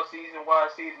Chappelle season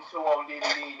 1, season 2 on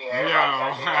DVD. Yo.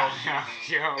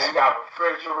 We got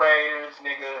refrigerators,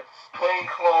 nigga, clean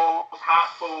clothes,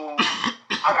 hot food.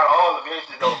 I got all the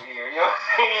bitches over here. You know what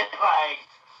I'm saying? Like,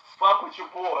 fuck with your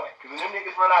boy. Because when them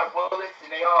niggas run out of bullets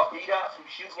and they all beat up from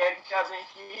shooting at each other and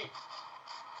shit.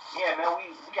 Yeah, man,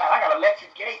 I got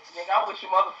electric gates, nigga. I wish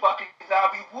your motherfucking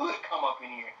zombie would come up in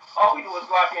here. All we do is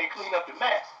go out there and clean up the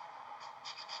mess.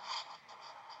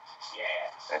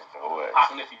 Yeah. That's no way.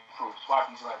 Apocalyptic proof.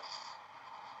 Sparky's right.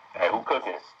 Hey, who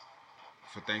cooking?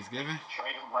 For Thanksgiving?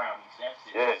 Trade them brownies. That's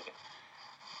it.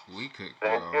 Yeah. We cook.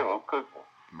 Thanksgiving, who cooking?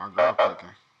 My girl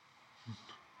cooking.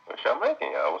 What y'all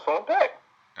making, y'all? What's on deck?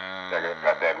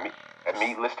 Got that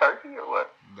meatless turkey or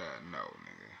what? No,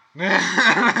 nigga.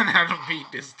 I don't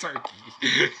eat this turkey.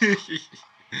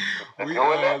 We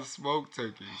smoked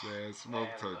turkeys, man.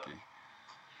 Smoked turkey.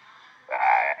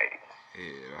 Alright.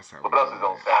 Yeah, that's how what else is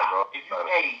on that, bro?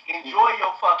 Enjoy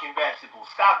your fucking vegetables.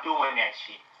 Stop doing that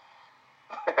shit.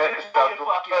 Enjoy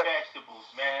your fucking vegetables,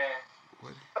 man.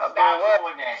 What? Stop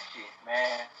doing that shit,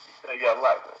 man. You got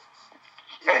life,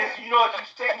 man. You know what you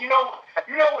say? You know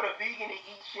what a vegan to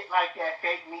eat shit like that,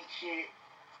 fake meat shit?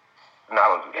 No, I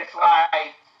don't do that. It's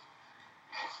like,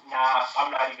 nah,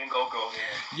 I'm not even gonna go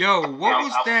there. Yo, what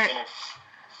was that?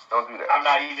 Don't do that. I'm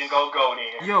not even gonna go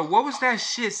there. Yo, what was that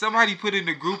shit somebody put in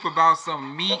the group about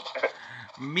some meat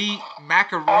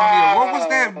macaroni? Or what was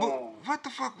that? What the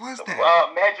fuck was that?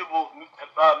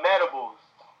 Medibles.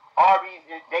 Arby's,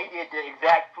 they did the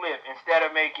exact flip. Instead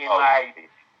of making like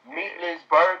meatless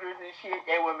burgers and shit,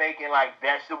 they were making like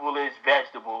vegetable-less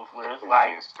vegetables, where it's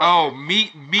like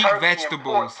meat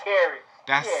vegetables. Carrots.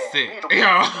 That's sick.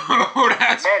 Yo,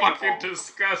 that's fucking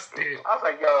disgusting. I was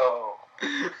like, yo,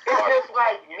 it's just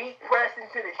like meat pressed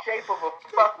into the shape of a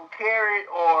fucking carrot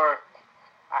or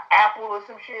an apple or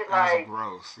some shit. That's like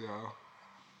gross, yo.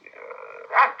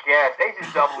 I guess they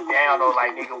just doubled down on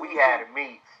like, nigga, we had the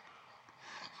meats.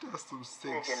 That's some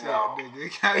sick shit,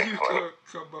 nigga. How you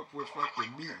come up with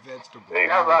fucking meat vegetables?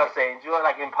 That's what I'm saying. Enjoy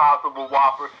like Impossible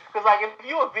Whopper. Because like if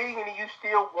you're a vegan and you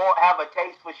still won't have a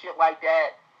taste for shit like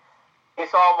that,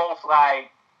 it's almost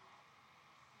like,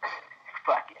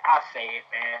 fuck it, I'll say it,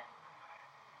 man.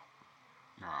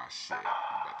 Oh shit, you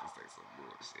about to say some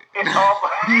bullshit. It's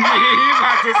almost you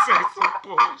about to say some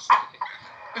bullshit.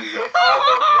 It's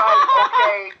almost like,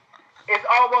 okay, it's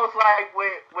almost like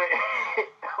with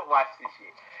watch this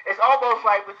shit. It's almost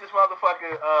like with this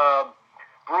motherfucker,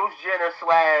 Bruce Jenner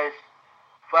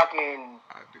 / fucking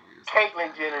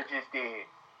Caitlyn Jenner just did.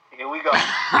 Here we go.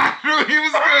 I knew he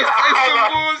was gonna say some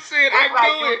bullshit. I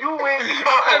knew it.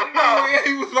 I knew it.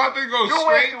 He was about to go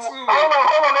straight to it. Hold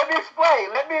on. Let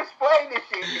me explain this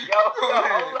shit.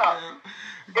 Hold up.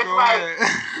 It's like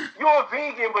you're a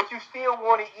vegan, but you still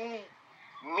want to eat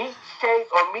meat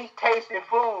shaped or meat tasting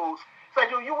foods. It's like,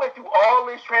 dude, you went through all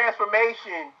this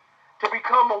transformation to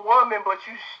become a woman, but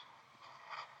you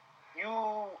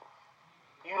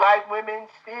like women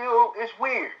still. It's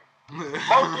weird.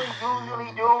 Mostly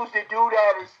usually dudes that do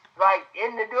that is like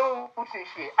in the dudes and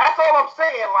shit. That's all I'm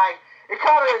saying. Like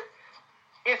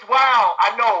it's wild.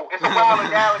 I know it's a wild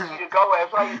analogy to go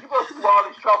at. It's like if you go through all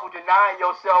this trouble denying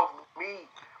yourself meat,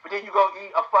 but then you go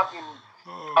eat a fucking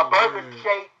a burger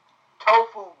shaped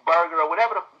tofu burger or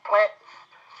whatever the plant.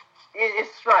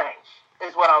 It's strange.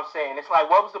 Is what I'm saying. It's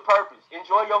like, what was the purpose?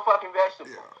 Enjoy your fucking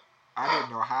vegetables. Yeah. I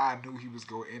didn't know how I knew he was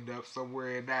going to end up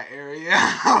somewhere in that area.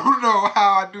 I don't know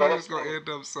how I knew he was going to end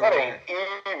up somewhere. That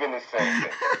ain't even the same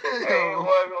thing. Hey, boy,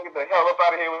 we gonna get the hell up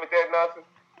out of here with that nonsense.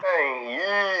 That ain't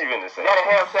even the same. That a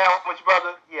ham sandwich,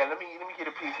 brother? Yeah, let me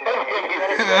get a piece of that.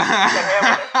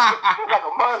 Like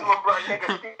a Muslim brother,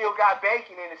 nigga still got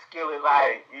bacon in the skillet.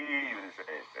 Like, even the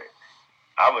same thing.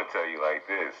 I'm gonna tell you like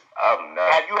this. I'm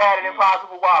not. Have you had an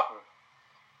Impossible Whopper?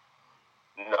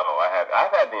 No,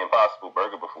 I've had the Impossible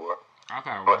Burger before. I've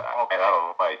had one. And I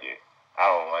don't like it.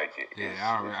 Yeah,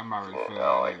 I'm not really feeling I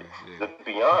don't like it. Yeah. The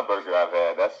Beyond Burger I've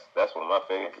had, that's one of my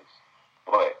favorites.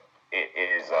 But it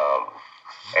is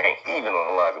ain't even on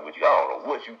the lines of what I don't know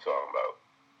what you talking about.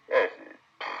 That shit,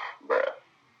 bruh.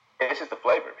 It's just the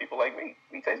flavor. People like meat.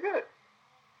 Meat tastes good.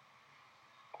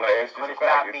 Like it's just but it's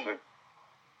not meat.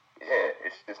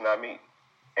 It's just not meat.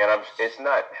 And it's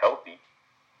not healthy.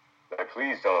 Like,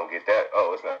 please don't get that.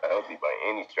 Oh, it's not healthy by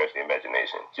any stretch of the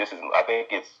imagination.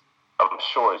 I'm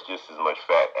sure it's just as much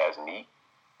fat as meat.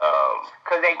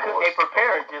 Because they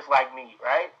prepare it just like meat,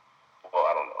 right? Well,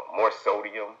 I don't know. More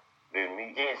sodium than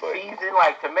meat. Yeah, seasoned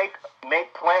like to make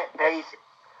plant-based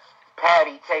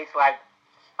patty taste like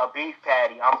a beef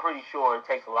patty. I'm pretty sure it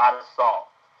takes a lot of salt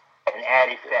and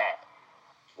added fat.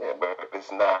 Yeah, but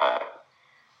it's not.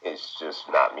 It's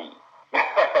just not meat.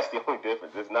 That's the only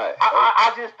difference. It's not.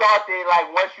 I just thought that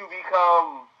like once you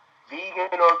become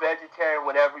vegan or vegetarian,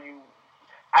 whatever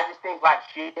I just think like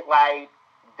shit like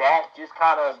that just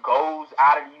kind of goes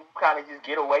out of you. Kind of just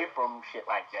get away from shit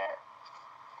like that.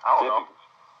 I don't know.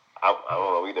 I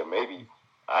don't know either. Maybe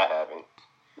I haven't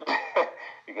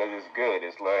because it's good.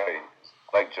 It's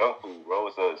like junk food, bro.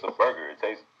 It's a burger. It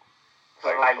tastes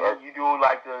like you do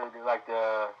like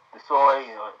the soy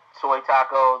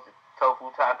tacos.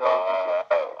 Tofu tacos.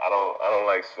 I don't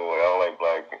like soy.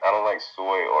 I don't like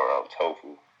soy or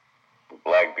tofu.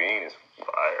 Black bean is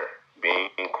fire.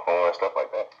 Bean, corn, stuff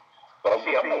like that. But I'm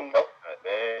like, man.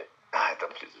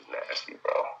 Them shit is nasty,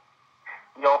 bro.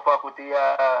 You don't fuck with the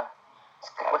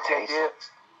what's that dip?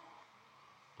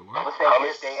 The what? What's that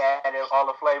dip they add all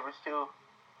the flavors to?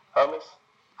 Hummus.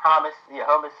 Yeah,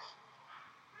 hummus.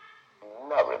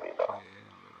 Not really, though.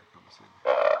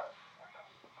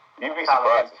 You'd be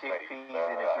surprised. Like chickpeas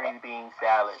and a green bean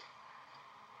salad.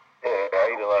 Yeah, I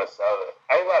eat a lot of salad.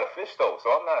 I eat a lot of fish though, so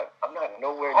I'm not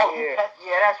nowhere near.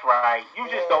 Yeah, that's right. You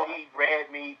just don't eat red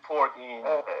meat, pork, and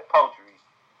poultry.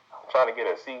 I'm trying to get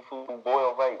a seafood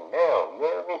boil right now. You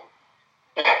know what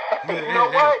I mean? You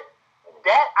know what?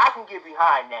 That I can get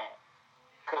behind that,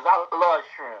 cause I love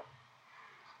shrimp.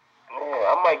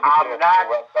 Yeah, I might get that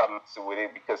right messing with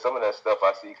it because some of that stuff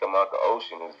I see come out the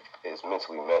ocean is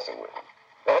mentally messing with me.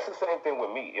 That's the same thing with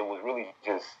me. It was really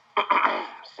just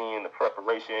seeing the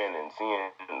preparation and seeing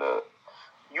the.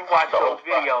 You watch those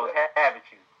videos, haven't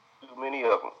you? too many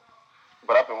of them.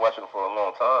 But I've been watching them for a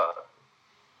long time.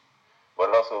 But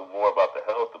also more about the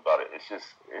health about it.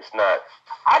 It's not.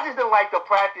 I just don't like the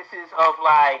practices of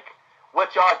like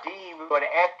what y'all deem or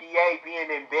the FDA being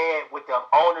in bed with the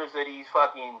owners of these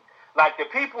fucking, like the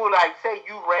people, like say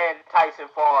you ran Tyson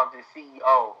Farms as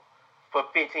CEO for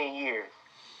 15 years.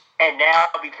 And now,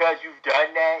 because you've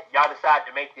done that, y'all decide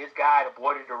to make this guy the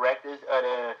board of directors of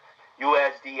the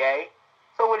USDA.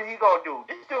 So what is he going to do?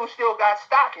 This dude still got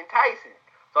stock in Tyson.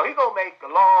 So he going to make the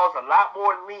laws a lot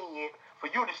more lenient for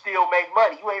you to still make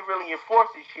money. You ain't really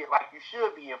enforcing shit like you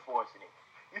should be enforcing it.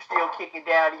 You still kicking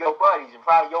down to your buddies. And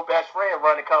probably your best friend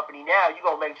run the company now. You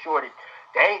going to make sure that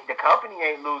the company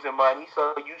ain't losing money.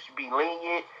 So you should be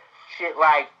lenient. Shit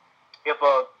like if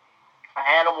an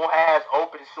animal has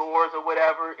open sores or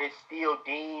whatever, it's still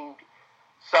deemed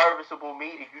serviceable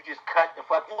meat if you just cut the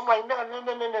fucking. I'm like, no.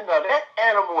 That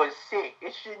animal is sick.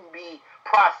 It shouldn't be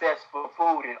processed for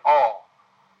food at all.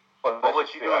 But what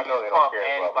you do is you pump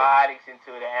antibiotics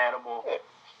into the animal. Yeah.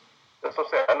 That's what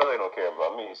I'm saying. I know they don't care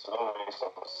about me, so it don't make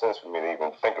sense for me to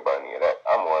even think about any of that.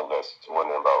 I'm more or less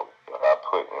wondering about what I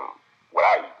put in, what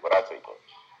I eat, what I take in.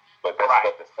 But that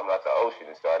stuff that's coming out the ocean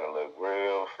is starting to look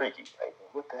real freaky. Like,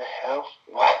 what the hell?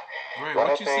 What? Right,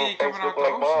 what you see coming out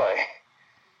the ocean?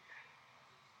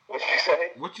 What you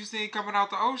say? What you see coming out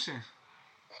the ocean?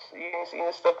 You ain't seen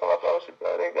this stuff come out the ocean,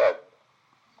 bro. They got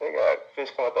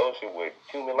fish come out the ocean with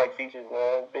human-like features,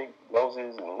 man. Big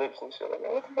noses and lips and shit like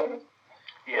that. What the fuck is?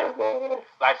 Yeah,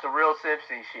 like the real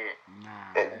Simpson shit.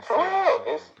 Nah, for real.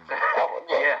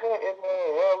 Yeah. What in the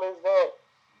hell is that?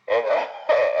 And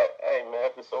hey man,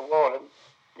 after so long,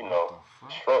 you know,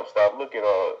 Trump stopped looking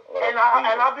on. And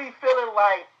I be feeling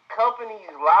like companies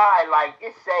lie. Like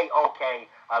it say, okay,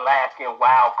 Alaskan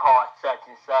wild caught such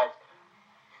and such.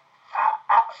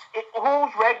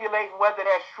 Who's regulating whether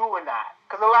that's true or not?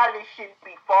 Because a lot of this shit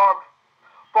be farm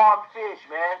fish,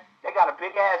 man. They got a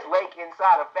big ass lake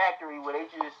inside a factory where they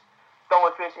just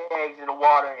throwing fish and eggs in the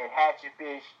water and hatching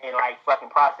fish and like fucking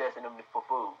processing them for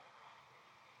food.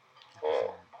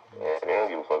 Yeah, they don't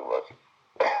give a fuck about you.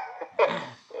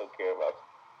 They don't care about you.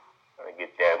 Trying to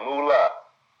get that moolah.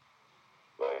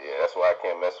 But yeah, that's why I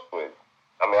can't mess with.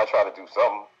 I mean, I try to do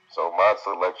something. So my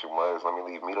selection was, let me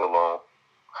leave meat alone.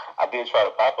 I did try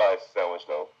the Popeyes sandwich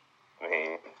though. I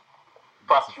mean,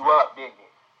 fucked you up, didn't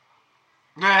it?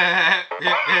 Yeah.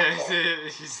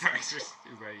 She's like,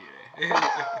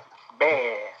 yeah.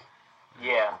 Man,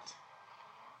 yeah.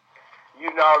 You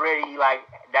already like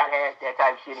that had that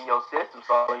type of shit in your system,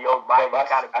 so your body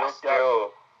kind of built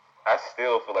up. I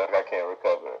still feel like I can't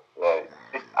recover. Like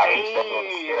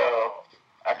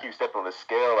I keep stepping on the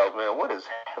scale. Like, man,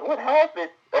 what happened?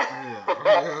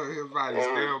 Yeah, your body's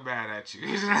still mad at you.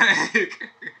 Did you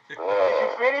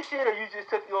finish it, or you just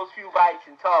took those few bites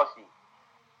and tossed it?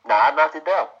 Nah, I knocked it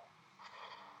down.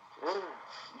 You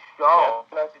strong.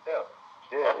 Yeah, I knocked it down.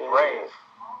 Yeah, that's brave.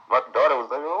 My daughter was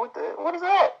like, "Oh, what is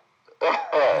that?"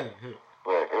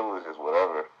 But it was just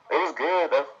whatever. It was good.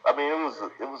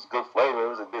 It was good flavor. It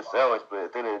was a good sandwich. But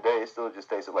at the end of the day, it still just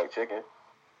tasted like chicken.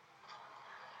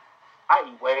 I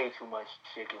eat way too much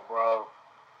chicken, bro.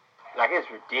 Like, it's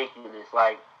ridiculous.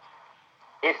 Like,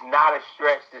 it's not a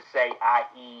stretch to say I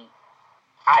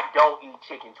don't eat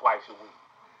chicken twice a week.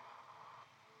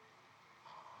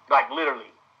 Like,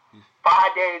 literally.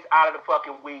 5 days out of the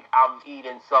fucking week, I'm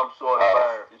eating some sort of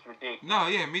bird. It's ridiculous. No,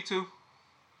 yeah, me too.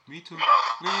 Me too. Me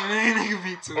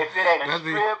too. If it ain't a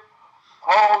strip,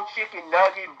 whole chicken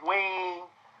nugget, wing,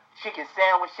 chicken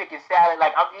sandwich, chicken salad,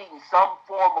 like, I'm eating some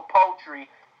form of poultry.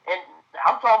 And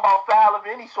I'm talking about fowl of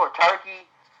any sort, turkey.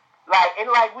 Like, and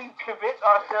like we convince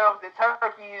ourselves that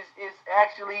turkey is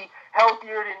actually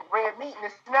healthier than red meat, and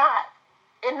it's not.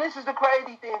 And this is the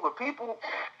crazy thing with people.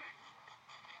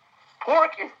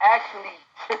 Pork is actually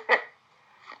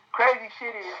crazy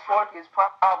shit. Is pork is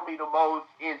probably the most,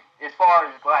 as far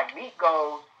as like meat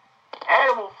goes,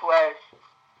 animal flesh.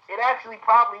 It actually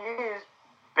probably is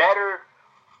better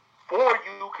for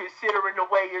you considering the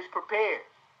way it's prepared.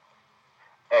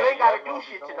 They ain't gotta do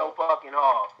shit to no fucking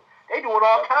hog. They doing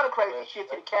all kind of crazy shit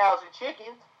to the cows and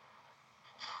chickens.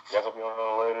 You guys will be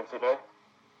on later today?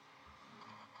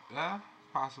 Yeah,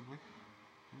 possibly.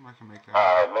 I can make that.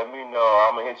 Alright, let me know.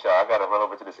 I'm gonna hit y'all. I gotta run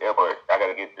over to this airport. I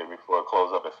gotta get there before it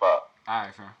closes up at 5.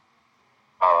 Alright, fam.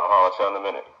 I'll tell you in a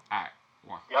minute. Alright,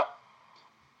 1. Yep.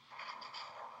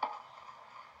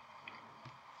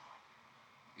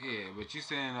 Yeah, but you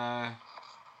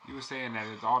were saying that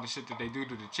it's all the shit that they do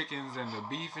to the chickens and the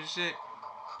beef and shit.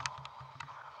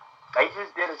 They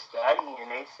just did a study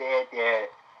and they said that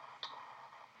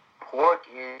pork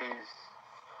is,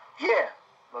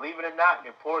 believe it or not,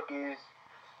 that pork is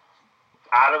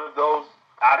out of those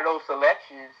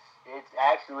selections, it's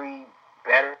actually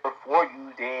better for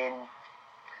you than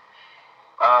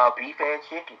beef and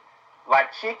chicken.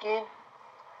 Like chicken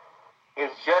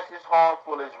is just as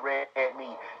harmful as red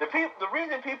meat. The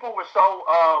reason people were so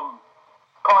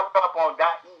caught up on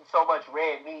not eating so much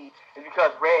red meat is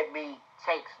because red meat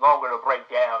takes longer to break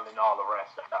down than all the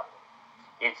rest of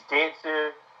it. It's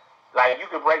denser. Like, you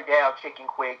can break down chicken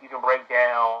quick. You can break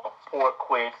down pork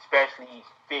quick, especially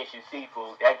fish and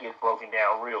seafood. That gets broken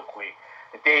down real quick.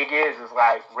 The thing is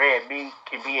like, red meat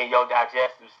can be in your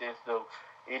digestive system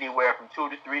anywhere from 2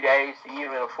 to 3 days to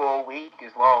even a full week,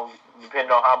 as long,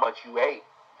 depending on how much you ate.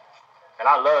 And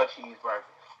I love cheeseburgers.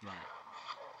 Right.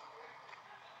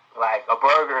 Like, a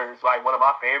burger is like one of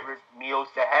my favorite meals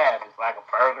to have. It's like a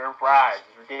burger and fries.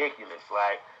 It's ridiculous.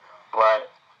 Like,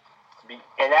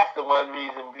 and that's the one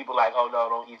reason people like, oh no,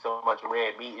 don't eat so much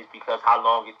red meat, is because how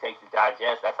long it takes to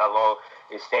digest. That's how long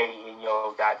it stays in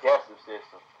your digestive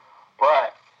system.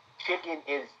 But chicken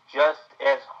is just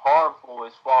as harmful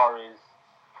as far as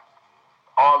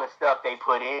all the stuff they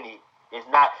put in it. It's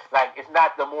not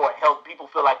the more health. People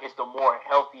feel like it's the more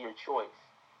healthier choice.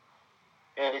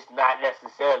 And it's not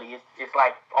necessarily. It's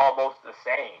like almost the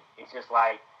same. It's just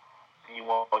like, you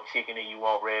want chicken and you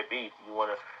want red beef. You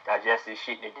want to digest this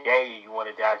shit in a day, and you want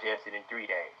to digest it in 3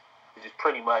 days. Which is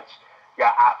pretty much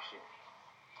your option.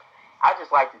 I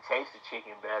just like the taste of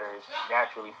chicken better. It's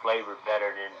naturally flavored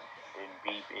better than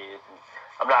beef is. And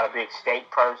I'm not a big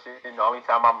steak person. And the only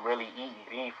time I'm really eating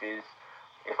beef is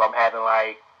if I'm having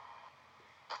like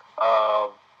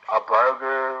a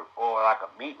burger or like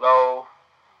a meatloaf,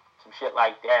 some shit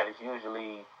like that. It's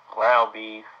usually ground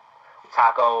beef,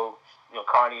 taco,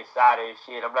 carne asada and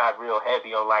shit. I'm not real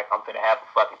heavy on like I'm finna have a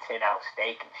fucking 10-ounce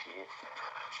steak and shit.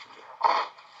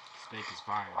 Steak is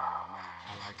fire, though, man.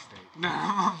 I like steak.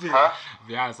 No,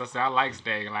 be honest. I said I like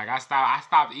steak. Like I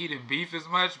stopped eating beef as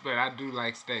much, but I do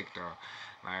like steak though.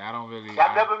 Like I don't really.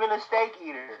 I've never been a steak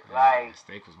eater. Like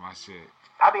steak was my shit.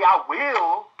 I mean, I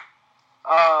will.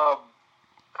 I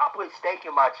put steak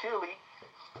in my chili.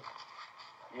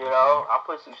 I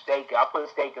put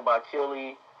steak in my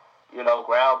chili.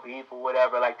 Ground beef or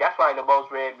whatever. Like, that's probably the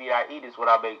most red meat I eat is when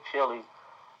I make chili.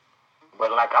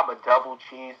 But, like, I'm a double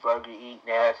cheeseburger eating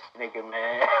ass nigga,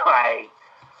 man. Like,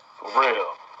 for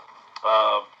real.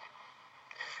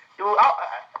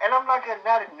 And I'm not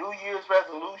a New Year's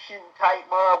resolution type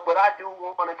mug, but I do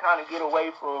want to kind of get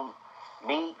away from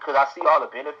meat because I see all the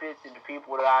benefits in the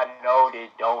people that I know that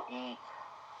don't eat,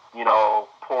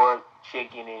 pork,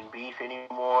 chicken, and beef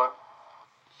anymore.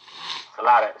 A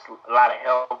lot of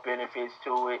health benefits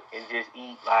to it, and just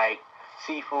eat like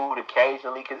seafood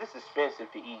occasionally because it's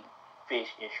expensive to eat fish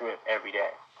and shrimp every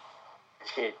day.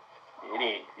 Shit, it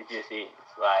is. It just is.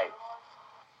 Like,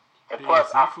 and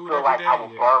plus I feel like I will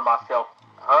burn myself.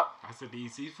 Huh? I said to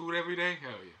eat seafood every day.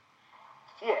 Hell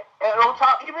yeah. Yeah, and on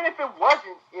top, even if it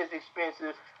wasn't as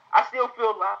expensive, I still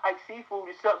feel like seafood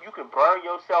is something you can burn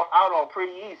yourself out on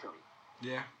pretty easily.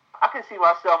 Yeah. I can see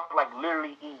myself like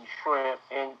literally eating shrimp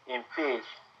and fish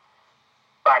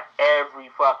like every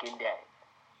fucking day.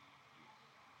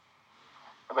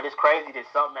 But it's crazy that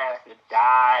something has to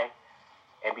die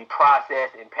and be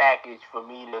processed and packaged for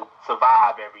me to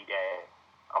survive every day.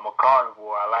 I'm a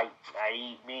carnivore. I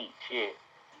eat meat, shit.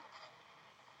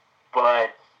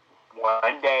 But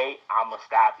one day I'm gonna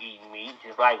stop eating meat.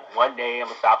 Just like one day I'm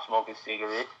gonna stop smoking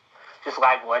cigarettes. Just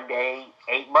like one day,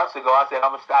 8 months ago, I said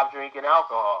I'm gonna stop drinking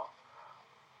alcohol.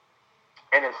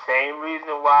 And the same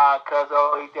reason why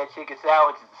Cuzzo ate that chicken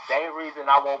sandwich is the same reason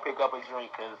I won't pick up a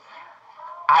drink, because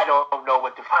I don't know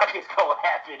what the fuck is going to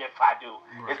happen if I do.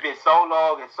 Right. It's been so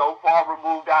long and so far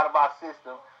removed out of my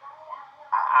system,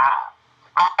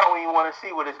 I don't even want to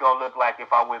see what it's going to look like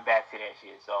if I went back to that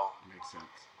shit. So makes sense.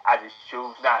 I just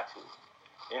choose not to.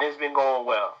 And it's been going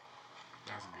well.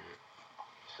 That's good.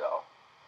 So